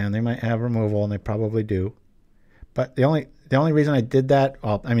opponent's hand. They might have removal, and they probably do. But the only reason I did that,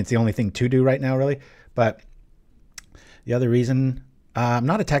 well, I mean, it's the only thing to do right now, really. But the other reason, I'm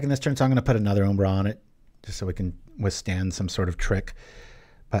not attacking this turn, so I'm going to put another Umbra on it, just so we can withstand some sort of trick.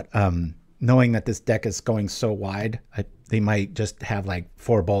 But knowing that this deck is going so wide, they might just have like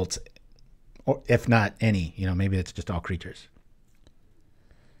 4 bolts, or if not any. You know, maybe it's just all creatures.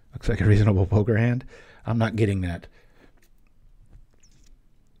 Looks like a reasonable poker hand. I'm not getting that.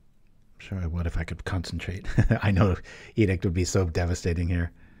 I'm sure I would if I could concentrate. I know Edict would be so devastating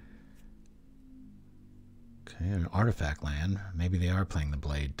here. Okay, an artifact land. Maybe they are playing the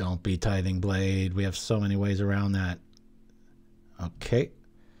Blade. Don't be Tithing Blade. We have so many ways around that. Okay.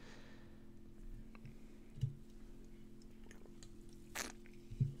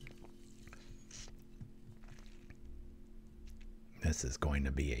 This is going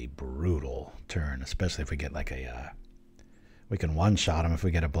to be a brutal turn, especially if we get like a... we can one-shot him if we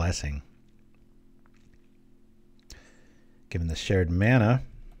get a Blessing. Given the shared mana.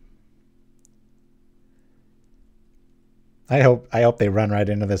 I hope they run right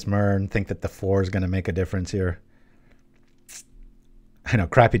into this Myr and think that the 4 is going to make a difference here. I know,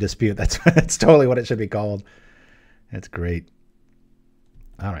 crappy dispute. That's totally what it should be called. That's great.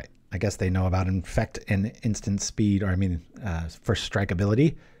 All right. I guess they know about infect and instant speed, or I mean, first strike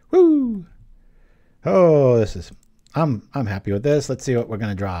ability. Woo! Oh, this is... I'm happy with this. Let's see what we're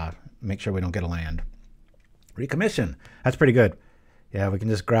going to draw. Make sure we don't get a land. Recommission. That's pretty good. Yeah, we can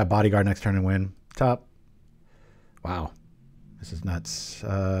just grab Bodyguard next turn and win. Top. Wow. This is nuts.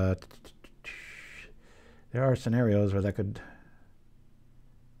 There are scenarios where that could...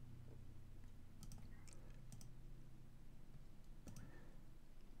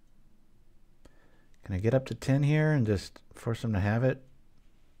 Can I get up to 10 here and just force them to have it?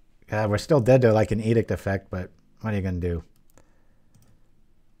 God, we're still dead to like an Edict effect, but what are you going to do?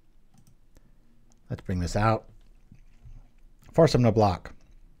 Let's bring this out. Force them to block.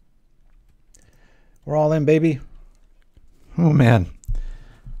 We're all in, baby. Oh, man.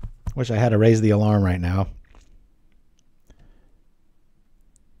 Wish I had to raise the alarm right now.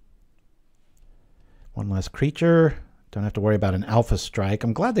 One less creature. Don't have to worry about an alpha strike.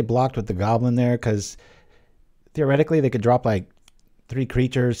 I'm glad they blocked with the goblin there because theoretically they could drop like 3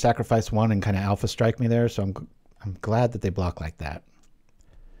 creatures, sacrifice 1, and kind of alpha strike me there. So I'm glad that they block like that.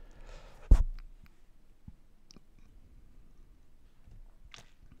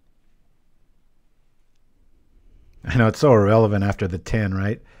 I know it's so irrelevant after the 10,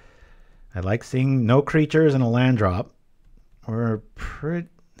 right? I like seeing no creatures and a land drop.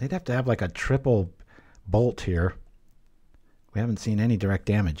 They'd have to have like a triple bolt here. We haven't seen any direct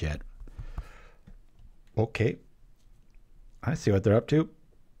damage yet. Okay. I see what they're up to.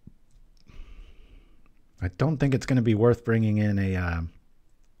 I don't think it's going to be worth bringing in a...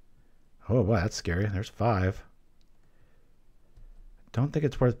 oh, wow, that's scary. There's 5. Don't think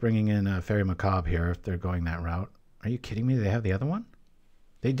it's worth bringing in a Faerie Macabre here if they're going that route. Are you kidding me? They have the other one?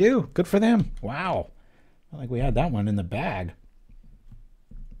 They do. Good for them. Wow. Not like we had that one in the bag.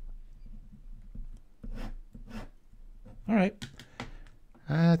 All right.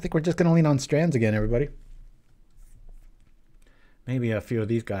 I think we're just going to lean on Strands again, everybody. Maybe a few of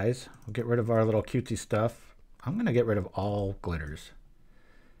these guys. We'll get rid of our little cutesy stuff. I'm going to get rid of all glitters.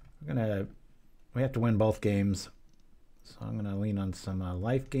 We have to win both games. So I'm going to lean on some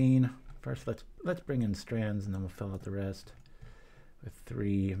life gain. First, let's bring in Strands, and then we'll fill out the rest with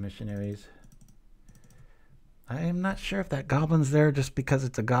 3 missionaries. I am not sure if that goblin's there just because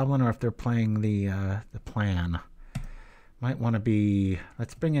it's a goblin or if they're playing the plan. Might want to be...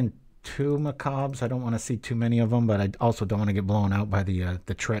 Let's bring in 2 Macabres. I don't want to see too many of them, but I also don't want to get blown out by the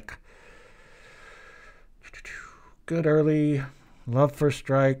trick. Good early. Love first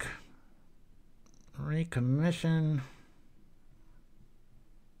strike. Recommission.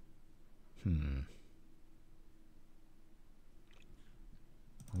 I'll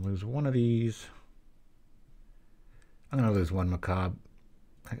lose one of these. I'm going to lose one Macabre.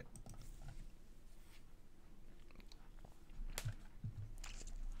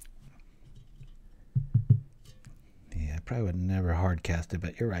 Yeah, I probably would never hard cast it,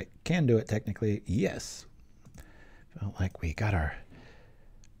 but you're right. Can do it technically. Yes. Felt like we got our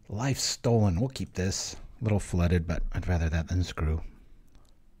life stolen. We'll keep this. A little flooded, but I'd rather that than screw.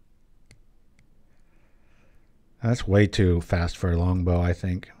 That's way too fast for a longbow, I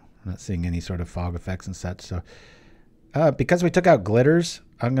think. I'm not seeing any sort of fog effects and such. So, because we took out glitters,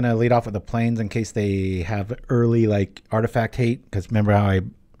 I'm going to lead off with the planes in case they have early like artifact hate. Because remember how I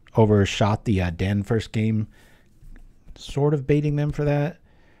overshot the Den first game? Sort of baiting them for that.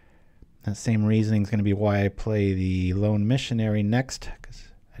 That same reasoning is going to be why I play the Lone Missionary next. Because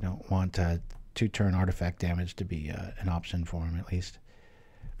I don't want 2-turn artifact damage to be an option for him, at least.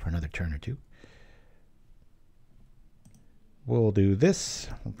 For another turn or two. We'll do this,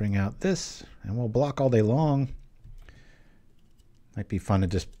 we'll bring out this, and we'll block all day long. Might be fun to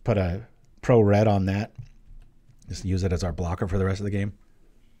just put a pro red on that. Just use it as our blocker for the rest of the game.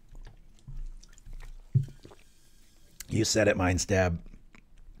 You said it, Mind Stab.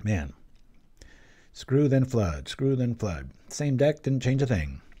 Man. Screw then flood, screw then flood. Same deck, didn't change a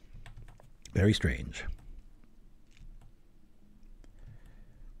thing. Very strange.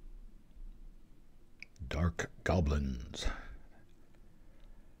 Dark Goblins.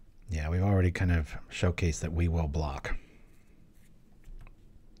 Yeah, we've already kind of showcased that we will block.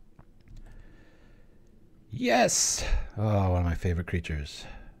 Yes! Oh, one of my favorite creatures.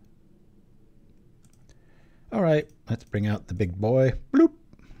 All right, let's bring out the big boy. Bloop!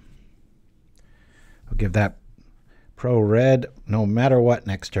 I'll give that pro red no matter what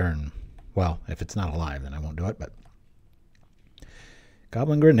next turn. Well, if it's not alive, then I won't do it, but...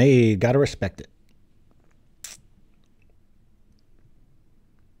 Goblin Grenade, gotta respect it.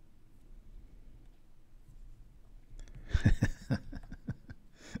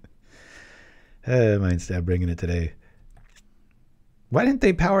 Mind Stab bringing it today. Why didn't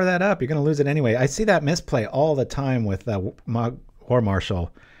they power that up? You're going to lose it anyway. I see that misplay all the time with War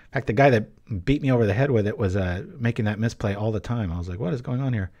Marshal. In fact, the guy that beat me over the head with it was making that misplay all the time. I was like, what is going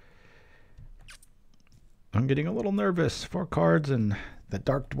on here? I'm getting a little nervous. 4 cards and the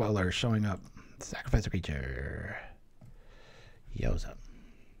Dark Dweller showing up. Sacrifice a creature. Yoza.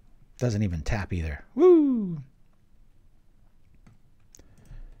 Doesn't even tap either. Woo!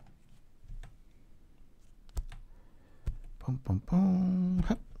 Boom, boom, boom.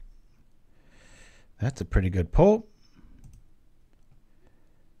 Hup. That's a pretty good pull.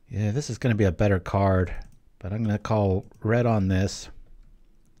 Yeah, this is going to be a better card, but I'm going to call red on this.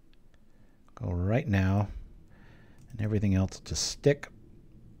 Go right now, and everything else just stick.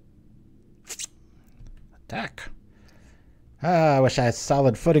 Attack. Ah, I wish I had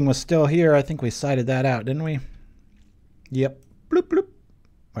solid footing was still here. I think we sided that out, didn't we? Yep. Bloop, bloop.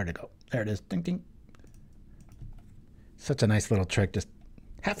 Where'd it go? There it is. Ding, ding. Such a nice little trick. Just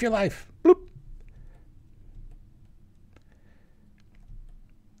half your life. Bloop.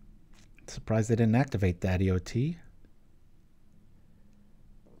 Surprised they didn't activate that EOT.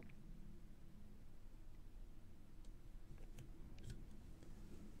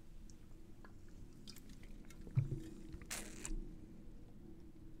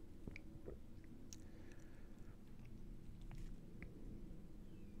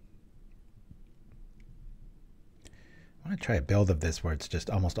 I want to try a build of this where it's just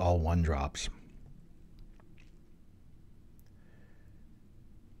almost all 1-drops.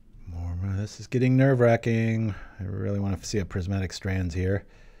 This is getting nerve-wracking. I really want to see a Prismatic Strands here.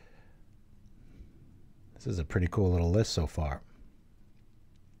 This is a pretty cool little list so far.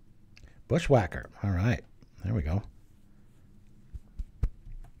 Bushwhacker. All right. There we go.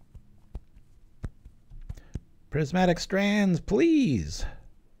 Prismatic Strands, please.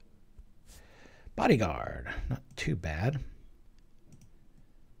 Bodyguard. Not too bad.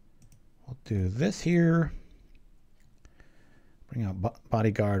 We'll do this here. Bring out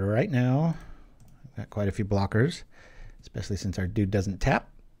Bodyguard right now. Got quite a few blockers, especially since our dude doesn't tap.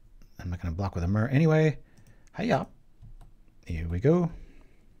 I'm not going to block with a Myr anyway. Hiya. Here we go.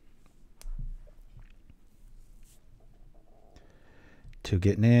 Two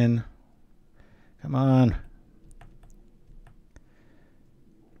getting in. Come on.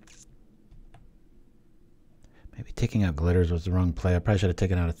 Maybe taking out glitters was the wrong play. I probably should have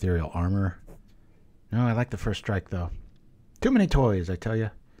taken out Ethereal Armor. No, I like the first strike though. Too many toys, I tell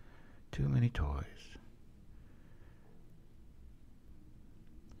you. Too many toys.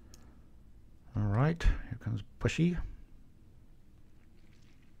 All right, here comes Pushy.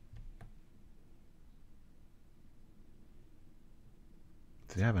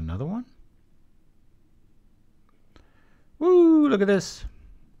 Does he have another one? Woo, look at this.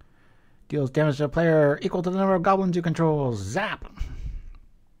 Deals damage to a player equal to the number of goblins you control. Zap.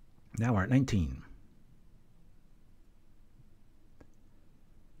 Now we're at 19.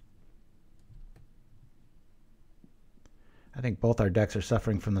 I think both our decks are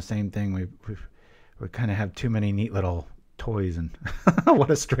suffering from the same thing. We kind of have too many neat little toys, and what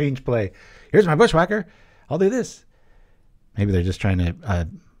a strange play. Here's my bushwhacker. I'll do this. Maybe they're just trying to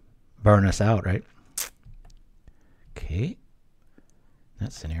burn us out, right? Okay.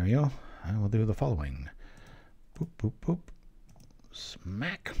 That scenario, I will do the following. Boop, boop, boop.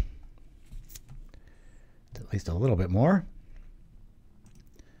 Smack. It's at least a little bit more.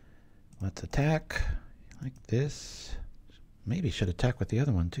 Let's attack like this. Maybe should attack with the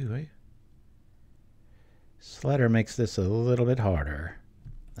other one too, right? Slider makes this a little bit harder.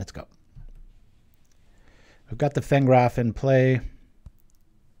 Let's go. We've got the Fengraf in play.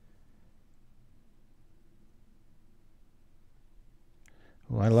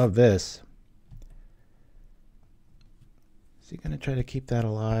 Oh, I love this. Is he going to try to keep that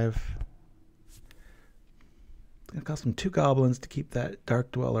alive? It's going to cost him 2 goblins to keep that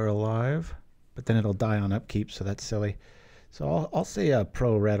Dark Dweller alive. But then it'll die on upkeep, so that's silly. So I'll say a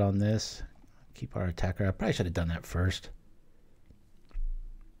pro red on this. Keep our attacker. I probably should have done that first.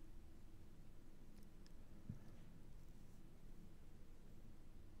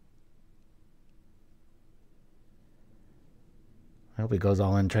 I hope he goes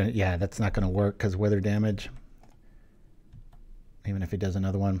all in trying to, yeah, that's not going to work because wither damage. Even if he does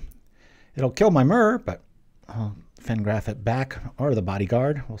another one. It'll kill my Myr, but I'll Fengraf it back. Or the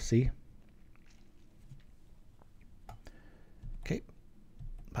Bodyguard. We'll see. Okay.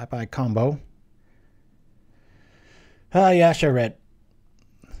 Bye-bye combo. Yeah, sure, red.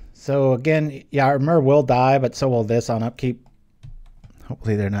 So again, yeah, our Myr will die, but so will this on upkeep.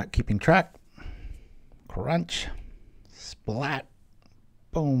 Hopefully they're not keeping track. Crunch. Splat.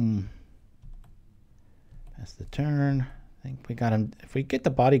 Boom. That's the turn. I think we got him. If we get the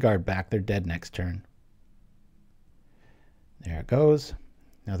Bodyguard back, they're dead next turn. There it goes.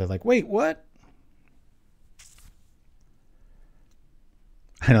 Now they're like, wait, what?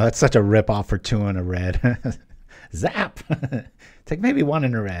 I know, that's such a rip-off for 2 and a red. Zap! Take maybe 1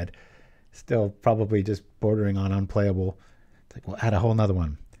 in a red. Still probably just bordering on unplayable. It's like, we'll add a whole nother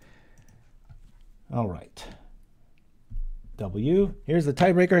one. All right. W. Here's the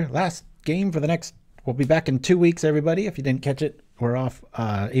tiebreaker. Last game for the next. We'll be back in 2 weeks, everybody. If you didn't catch it, we're off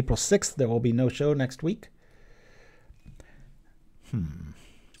April 6th. There will be no show next week.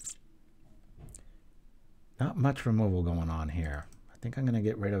 Not much removal going on here. I think I'm going to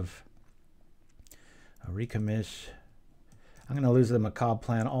get rid of a Recommission. I'm going to lose the Macabre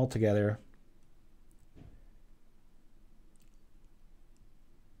plan altogether.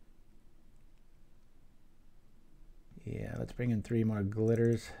 Yeah, let's bring in 3 more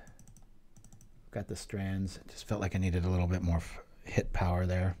glitters. Got the strands. It just felt like I needed a little bit more hit power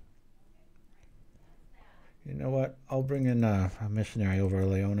there. You know what? I'll bring in a missionary over a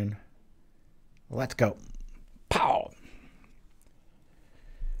Leonin. Let's go. Pow!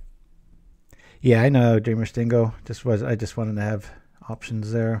 Yeah, I know, Dreamer Stingo. I just wanted to have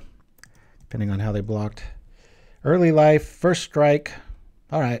options there, depending on how they blocked. Early life, first strike.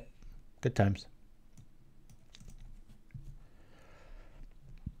 All right, good times.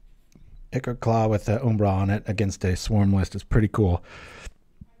 Ichorclaw with the Umbra on it against a swarm list is pretty cool.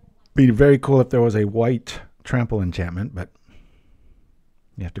 Be very cool if there was a white trample enchantment, but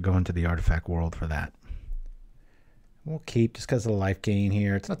you have to go into the artifact world for that. We'll keep just because of the life gain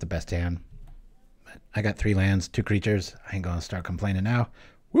here. It's not the best hand. But I got 3 lands, 2 creatures. I ain't going to start complaining now.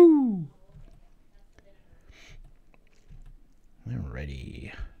 Woo!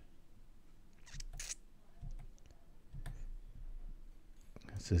 Alrighty.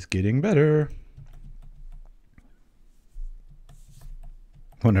 This is getting better.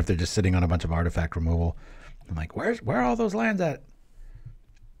 Wonder if they're just sitting on a bunch of artifact removal. I'm like, where are all those lands at?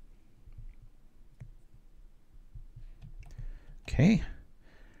 Okay.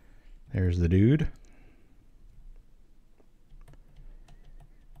 There's the dude.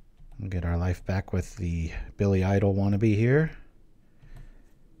 We'll get our life back with the Billy Idol wannabe here.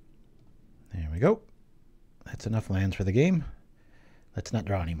 There we go. That's enough lands for the game. Let's not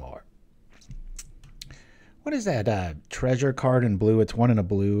draw anymore. What is that treasure card in blue? It's 1 in a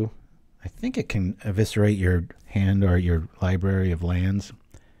blue. I think it can eviscerate your hand or your library of lands.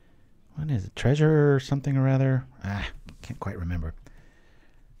 What is it? Treasure or something or other? Can't quite remember.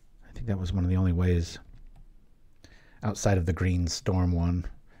 I think that was one of the only ways outside of the green storm one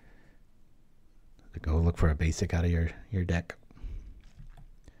to go look for a basic out of your deck.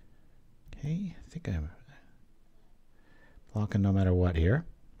 Okay, I think I'm blocking no matter what here.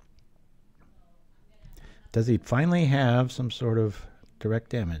 Does he finally have some sort of direct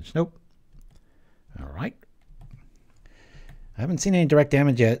damage? Nope. All right. I haven't seen any direct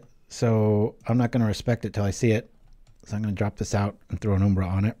damage yet, so I'm not going to respect it till I see it. So I'm going to drop this out and throw an Umbra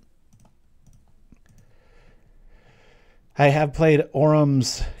on it. I have played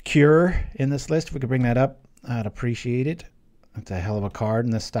Orum's Cure in this list. If we could bring that up, I'd appreciate it. That's a hell of a card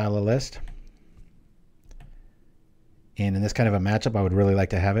in this style of list. And in this kind of a matchup, I would really like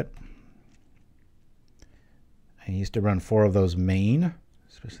to have it. I used to run 4 of those main,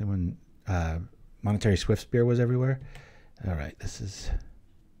 especially when Monetary Swift Spear was everywhere. All right, this is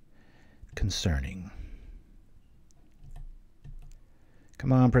concerning.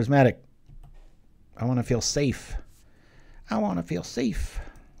 Come on, Prismatic. I want to feel safe. I want to feel safe.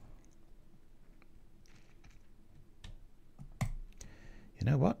 You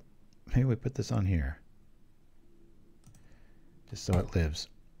know what? Maybe we put this on here. Just so it lives.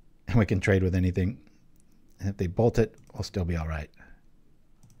 And we can trade with anything. And if they bolt it, we'll still be all right.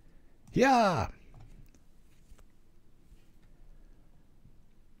 Yeah!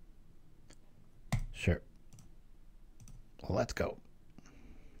 Sure. Well, let's go.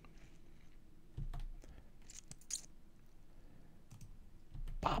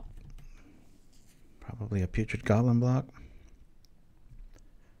 Pop. Probably a Putrid Goblin block.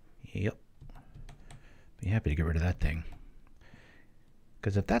 Yep. Be happy to get rid of that thing.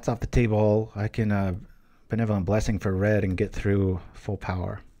 Because if that's off the table, I can Benevolent Blessing for red and get through full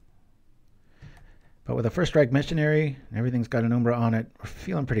power. But with a first strike Missionary, everything's got an Umbra on it. We're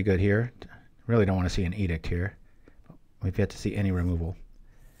feeling pretty good here. Really don't want to see an Edict here. We've yet to see any removal.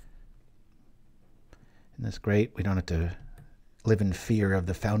 Isn't this great? We don't have to live in fear of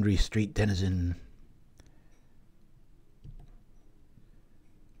the Foundry Street denizen.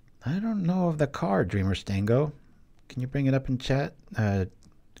 I don't know of the card, Dreamer Stango. Can you bring it up in chat?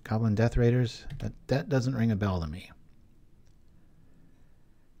 Goblin Death Raiders? That doesn't ring a bell to me.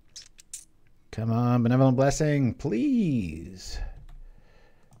 Come on, Benevolent Blessing, please.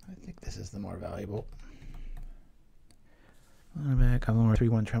 I think this is the more valuable. Goblin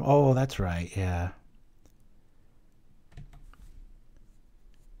 3/1 Trim. Oh, that's right, yeah.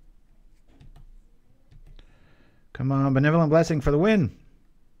 Come on, Benevolent Blessing for the win.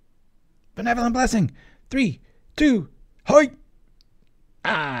 Benevolent Blessing. 3, 2, hi!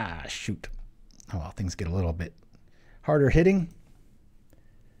 Ah, shoot. Oh, well, things get a little bit harder hitting.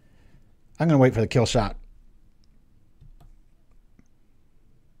 I'm going to wait for the kill shot.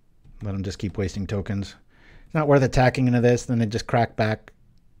 Let them just keep wasting tokens. It's not worth attacking into this. Then they just crack back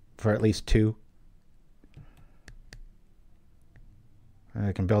for at least 2.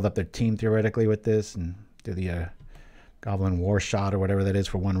 They can build up their team theoretically with this and do the Goblin War Shot or whatever that is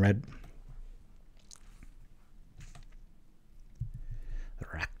for 1 red.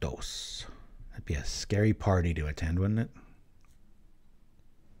 Rakdos. That'd be a scary party to attend, wouldn't it?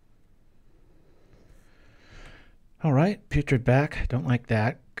 All right, Putrid back. Don't like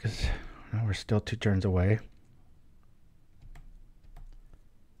that because we're still 2 turns away.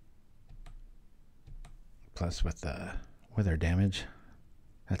 Plus with wither damage.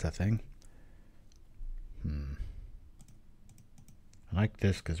 That's a thing. I like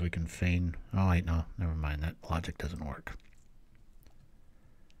this because we can feign. Oh, wait, no. Never mind. That logic doesn't work.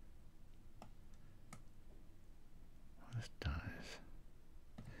 This dies.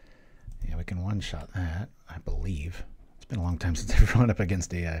 Yeah, we can one-shot that, I believe. It's been a long time since I've run up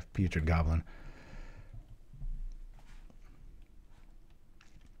against a Putrid Goblin.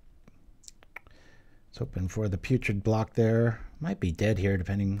 It's hoping for the Putrid block there. Might be dead here,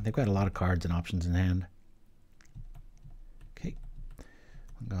 depending. They've got a lot of cards and options in hand. Okay.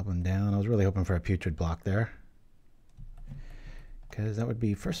 1 goblin down. I was really hoping for a Putrid block there. Because that would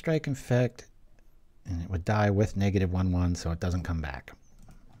be first strike infect. And it would die with -1/1, so it doesn't come back.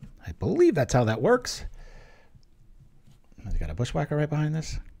 I believe that's how that works. We've got a Bushwhacker right behind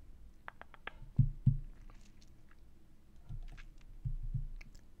this.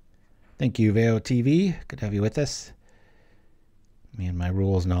 Thank you, VOTV. Good to have you with us. Me and my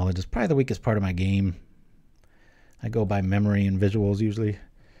rules knowledge is probably the weakest part of my game. I go by memory and visuals usually.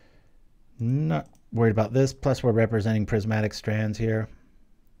 Not worried about this. Plus, we're representing Prismatic Strands here.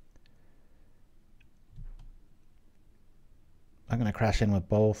 I'm going to crash in with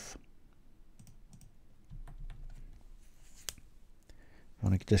both. I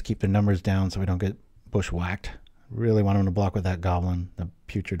want to just keep the numbers down so we don't get bushwhacked. Really want him to block with that goblin, the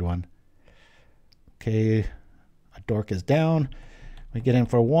Putrid one. Okay, a dork is down. We get in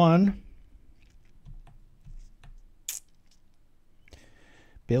for 1.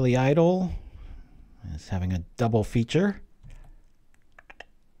 Billy Idol is having a double feature.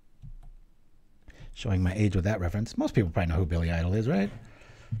 Showing my age with that reference. Most people probably know who Billy Idol is, right?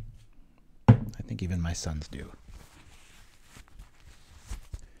 I think even my sons do.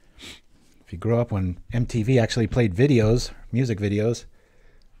 If you grew up when MTV actually played videos, music videos,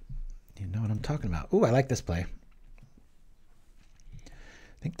 you know what I'm talking about. Ooh, I like this play.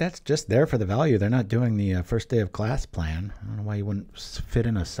 I think that's just there for the value. They're not doing the first day of class plan. I don't know why you wouldn't fit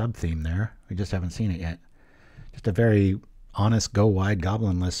in a sub-theme there. We just haven't seen it yet. Just a very honest go-wide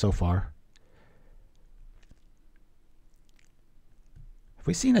goblin list so far. Have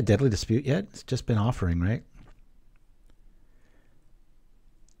we seen a Deadly Dispute yet? It's just been offering, right?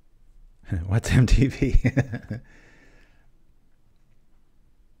 What's MTV?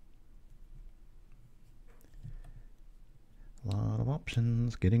 A lot of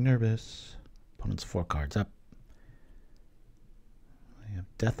options. Getting nervous. Opponent's 4 cards up. We have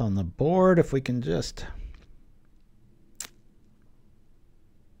death on the board if we can just...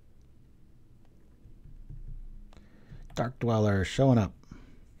 Dark Dweller showing up.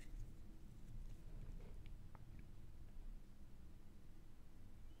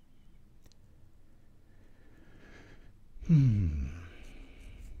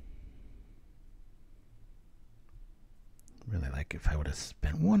 Really like if I would have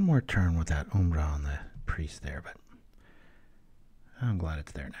spent one more turn with that Umbra on the priest there, but I'm glad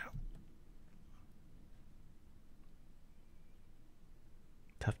it's there now.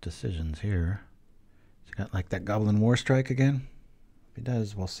 Tough decisions here. He's got like that Goblin War Strike again. If he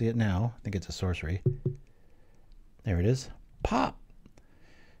does, we'll see it now. I think it's a sorcery. There it is. Pop!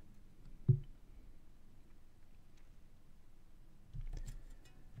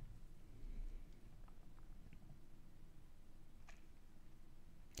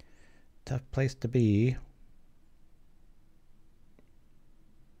 Tough place to be.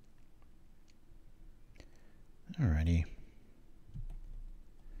 Alrighty.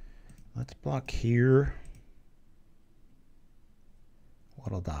 Let's block here.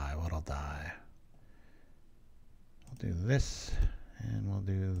 What'll die? What'll die? We'll do this, and we'll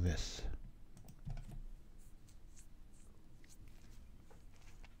do this.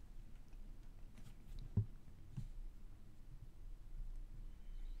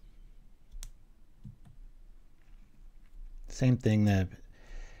 Same thing, that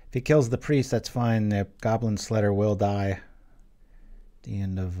if he kills the priest, that's fine. The Goblin Sledder will die at the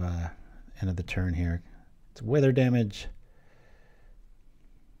end of the turn here. It's wither damage.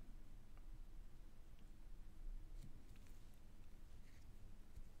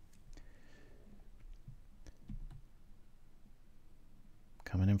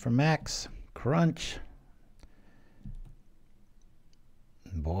 Coming in for Max. Crunch.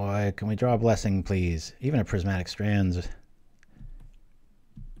 Boy, can we draw a blessing, please? Even a Prismatic Strands.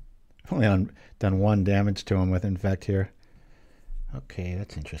 Only done 1 damage to him with Infect here. Okay,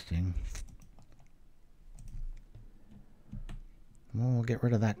 that's interesting. Well, we'll get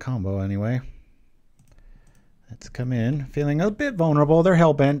rid of that combo anyway. Let's come in. Feeling a bit vulnerable. They're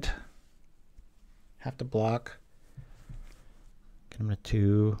hellbent. Have to block. Get them to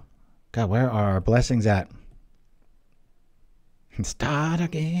 2. God, where are our blessings at? Start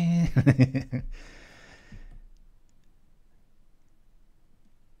again.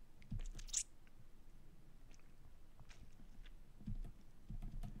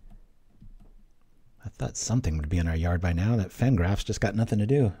 Thought something would be in our yard by now. That Fengraf's just got nothing to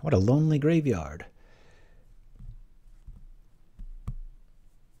do. What a lonely graveyard.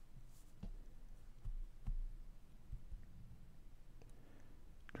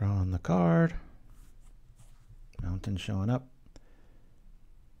 Drawing the card. Mountain showing up.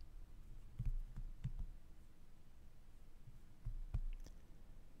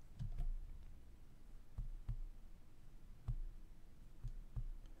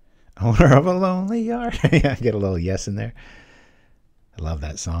 Owner of a lonely yard. Yeah, get a little yes in there. I love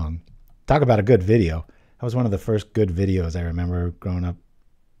that song. Talk about a good video. That was one of the first good videos I remember growing up.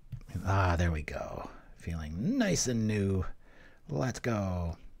 Ah, there we go. Feeling nice and new. Let's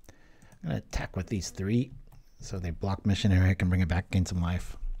go. I'm going to attack with these 3. So they block Missionary. I can bring it back, gain some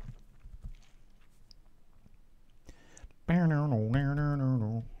life.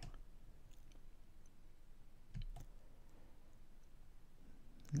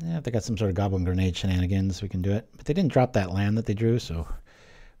 Yeah, if they got some sort of Goblin Grenade shenanigans, we can do it. But they didn't drop that land that they drew, so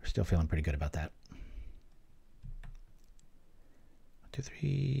we're still feeling pretty good about that. 1, 2,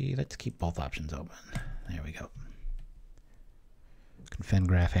 3. Let's keep both options open. There we go.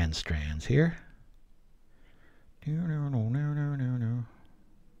 Fengraf and Strands here.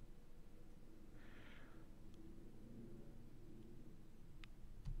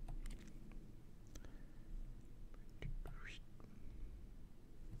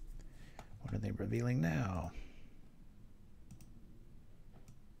 Revealing now.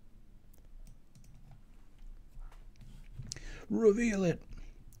 Reveal it.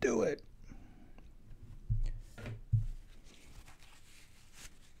 Do it.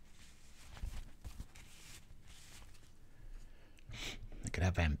 I could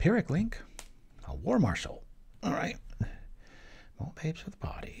have Vampiric Link. A War Marshal. All right. Molt Babes with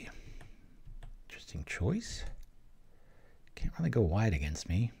Body. Interesting choice. Can't really go wide against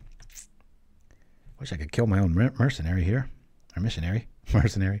me. Wish I could kill my own mercenary here. Or missionary.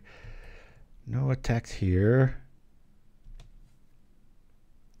 Mercenary. No attacks here.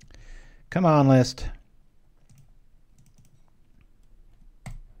 Come on, list.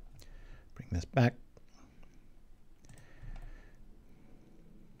 Bring this back.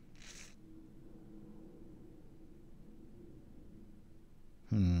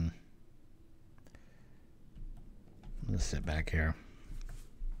 Let's sit back here.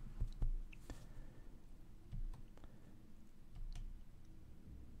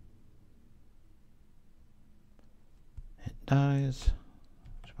 It dies.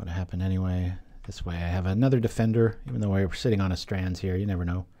 Which would have happened anyway. This way I have another defender, even though we're sitting on a strands here. You never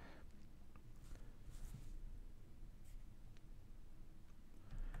know.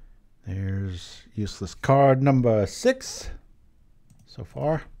 There's useless card number 6 so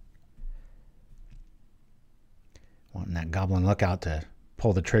far. Wanting that Goblin Lookout to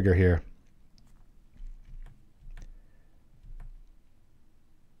pull the trigger here.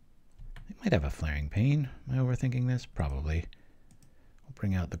 It might have a Flaring Pain. Am I overthinking this? Probably. We'll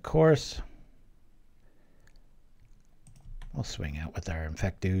bring out the Course. We'll swing out with our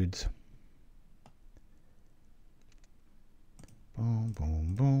Infect dudes. Boom,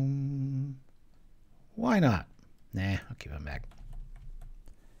 boom, boom. Why not? Nah, I'll keep him back.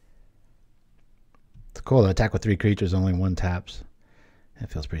 It's cool to attack with 3 creatures, only 1 taps. That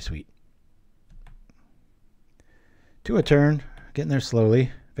feels pretty sweet. 2 a turn. Getting there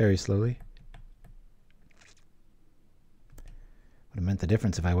slowly. Very slowly. Would have meant the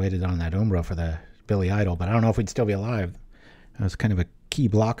difference if I waited on that Umbra for the Billy Idol, but I don't know if we'd still be alive. It was kind of a key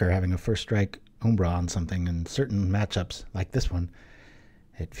blocker having a first strike Umbra on something in certain matchups like this one.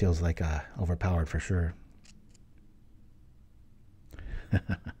 It feels like overpowered for sure.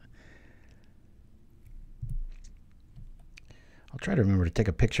 I'll try to remember to take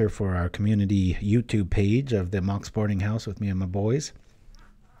a picture for our community YouTube page of the Mock Sporting House with me and my boys.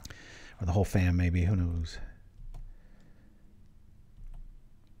 Or the whole fam, maybe. Who knows?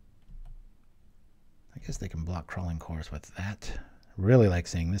 I guess they can block Crawling Course with that. Really like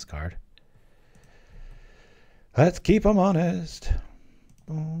seeing this card. Let's keep them honest.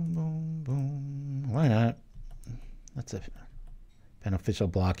 Boom, boom, boom. Why not? That's a beneficial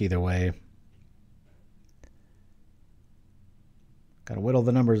block either way. Got to whittle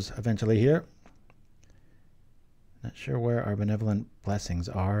the numbers eventually here. Not sure where our Benevolent Blessings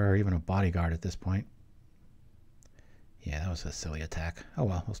are, or even a Bodyguard at this point. Yeah, that was a silly attack. Oh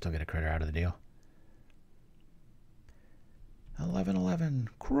well, we'll still get a critter out of the deal. 11-11.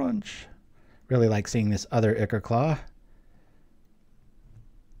 Crunch. Really like seeing this other Ichorclaw.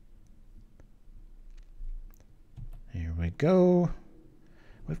 Here we go.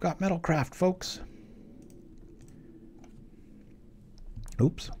 We've got Metalcraft, folks.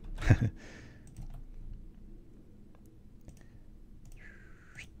 Oops.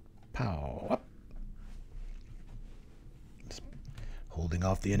 Pow up. Just holding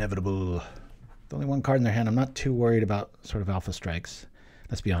off the inevitable. The only 1 card in their hand. I'm not too worried about sort of alpha strikes.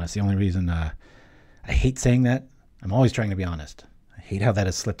 Let's be honest. The only reason I hate saying that, I'm always trying to be honest. I hate how that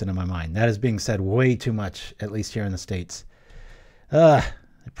has slipped into my mind. That is being said way too much, at least here in the States. They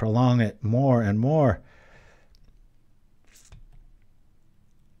prolong it more and more.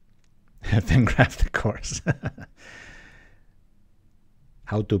 Fengraf, of course.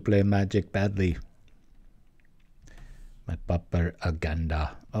 How to play Magic badly. My Pauper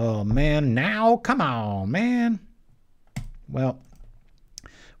agenda. Oh, man. Now? Come on, man. Well,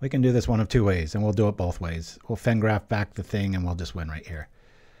 we can do this one of 2 ways, and we'll do it both ways. We'll Fengraf back the thing, and we'll just win right here.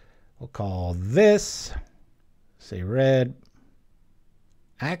 We'll call this. Say red.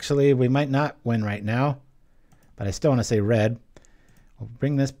 Actually, we might not win right now, but I still want to say red. We'll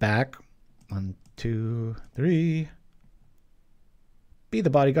bring this back. 1, 2, 3. Be the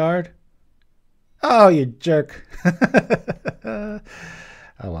Bodyguard. Oh, you jerk. Oh,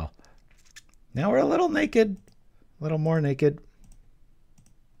 well. Now we're a little naked. A little more naked.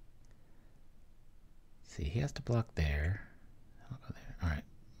 See, he has to block there. I'll go there. All right.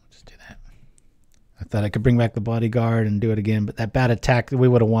 We'll just do that. I thought I could bring back the Bodyguard and do it again, but that bad attack, we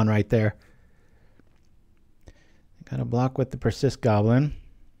would have won right there. Got to block with the Persist Goblin.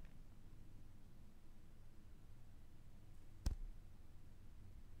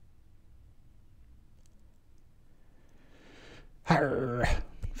 Arr,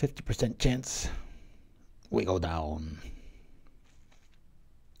 50% chance. We go down.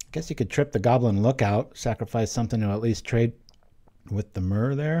 Guess you could trip the Goblin Lookout, sacrifice something to at least trade with the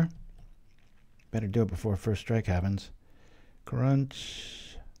Myr there. Better do it before first strike happens.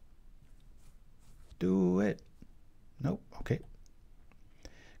 Crunch. Do it. Nope. Okay.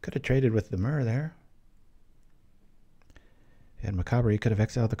 Could have traded with the Myr there. If you had Macabre, you could have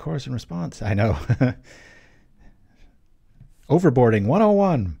exiled the chorus in response. I know. Overboarding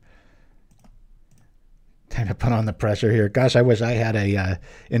 101. Time to put on the pressure here. Gosh, I wish I had a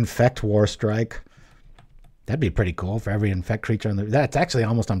Infect War Strike. That'd be pretty cool for every Infect creature on the... That's actually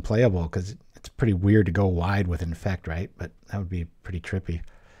almost unplayable because it's pretty weird to go wide with Infect, right? But that would be pretty trippy.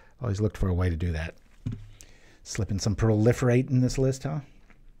 Always looked for a way to do that. Slipping some Proliferate in this list, huh?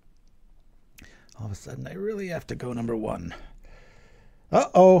 All of a sudden, I really have to go number 1.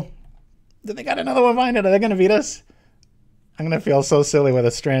 Uh-oh. Did they got another one behind it? Are they going to beat us? I'm going to feel so silly with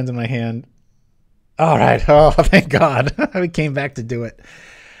a Strands in my hand. All right. Oh, thank God. We came back to do it.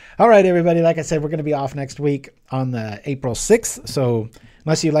 All right, everybody. Like I said, we're going to be off next week on the April 6th. So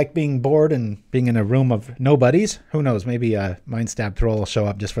unless you like being bored and being in a room of nobodies, who knows? Maybe a Mind Stab Troll will show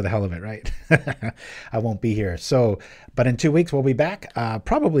up just for the hell of it, right? I won't be here. So, but in 2 weeks, we'll be back,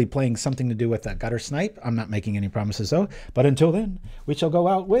 probably playing something to do with a Gutter Snipe. I'm not making any promises, though. But until then, we shall go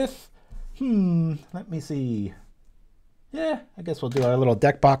out with, let me see. Yeah, I guess we'll do our little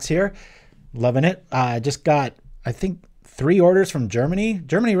deck box here. Loving it. I just got, I think, 3 orders from Germany.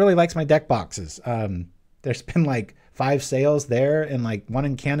 Germany really likes my deck boxes. There's been like 5 sales there and like 1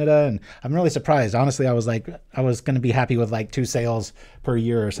 in Canada. And I'm really surprised. Honestly, I was going to be happy with like 2 sales per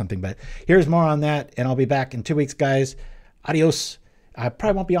year or something. But here's more on that. And I'll be back in 2 weeks, guys. Adios. I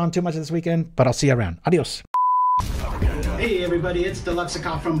probably won't be on too much this weekend, but I'll see you around. Adios. Hey everybody, it's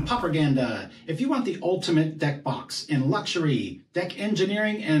Deluxica from PauperRBust. If you want the ultimate deck box in luxury, deck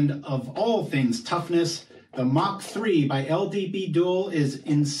engineering, and of all things toughness, the Mach 3 by LDB Duel is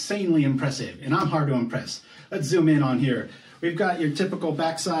insanely impressive, and I'm hard to impress. Let's zoom in on here. We've got your typical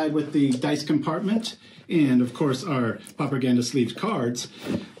backside with the dice compartment, and of course our PauperRBust sleeved cards.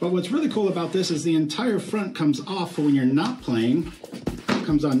 But what's really cool about this is the entire front comes off for when you're not playing. It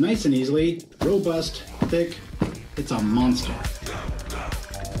comes on nice and easily, robust, thick. It's a monster.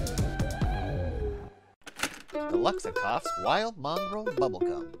 Deluxicof's Wild Mongrel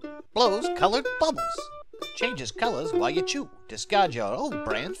Bubblegum. Blows colored bubbles. Changes colors while you chew. Discard your old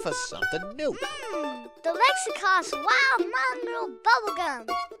brand for something new. Deluxicof's Wild Mongrel Bubblegum.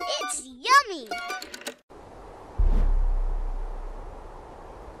 It's yummy.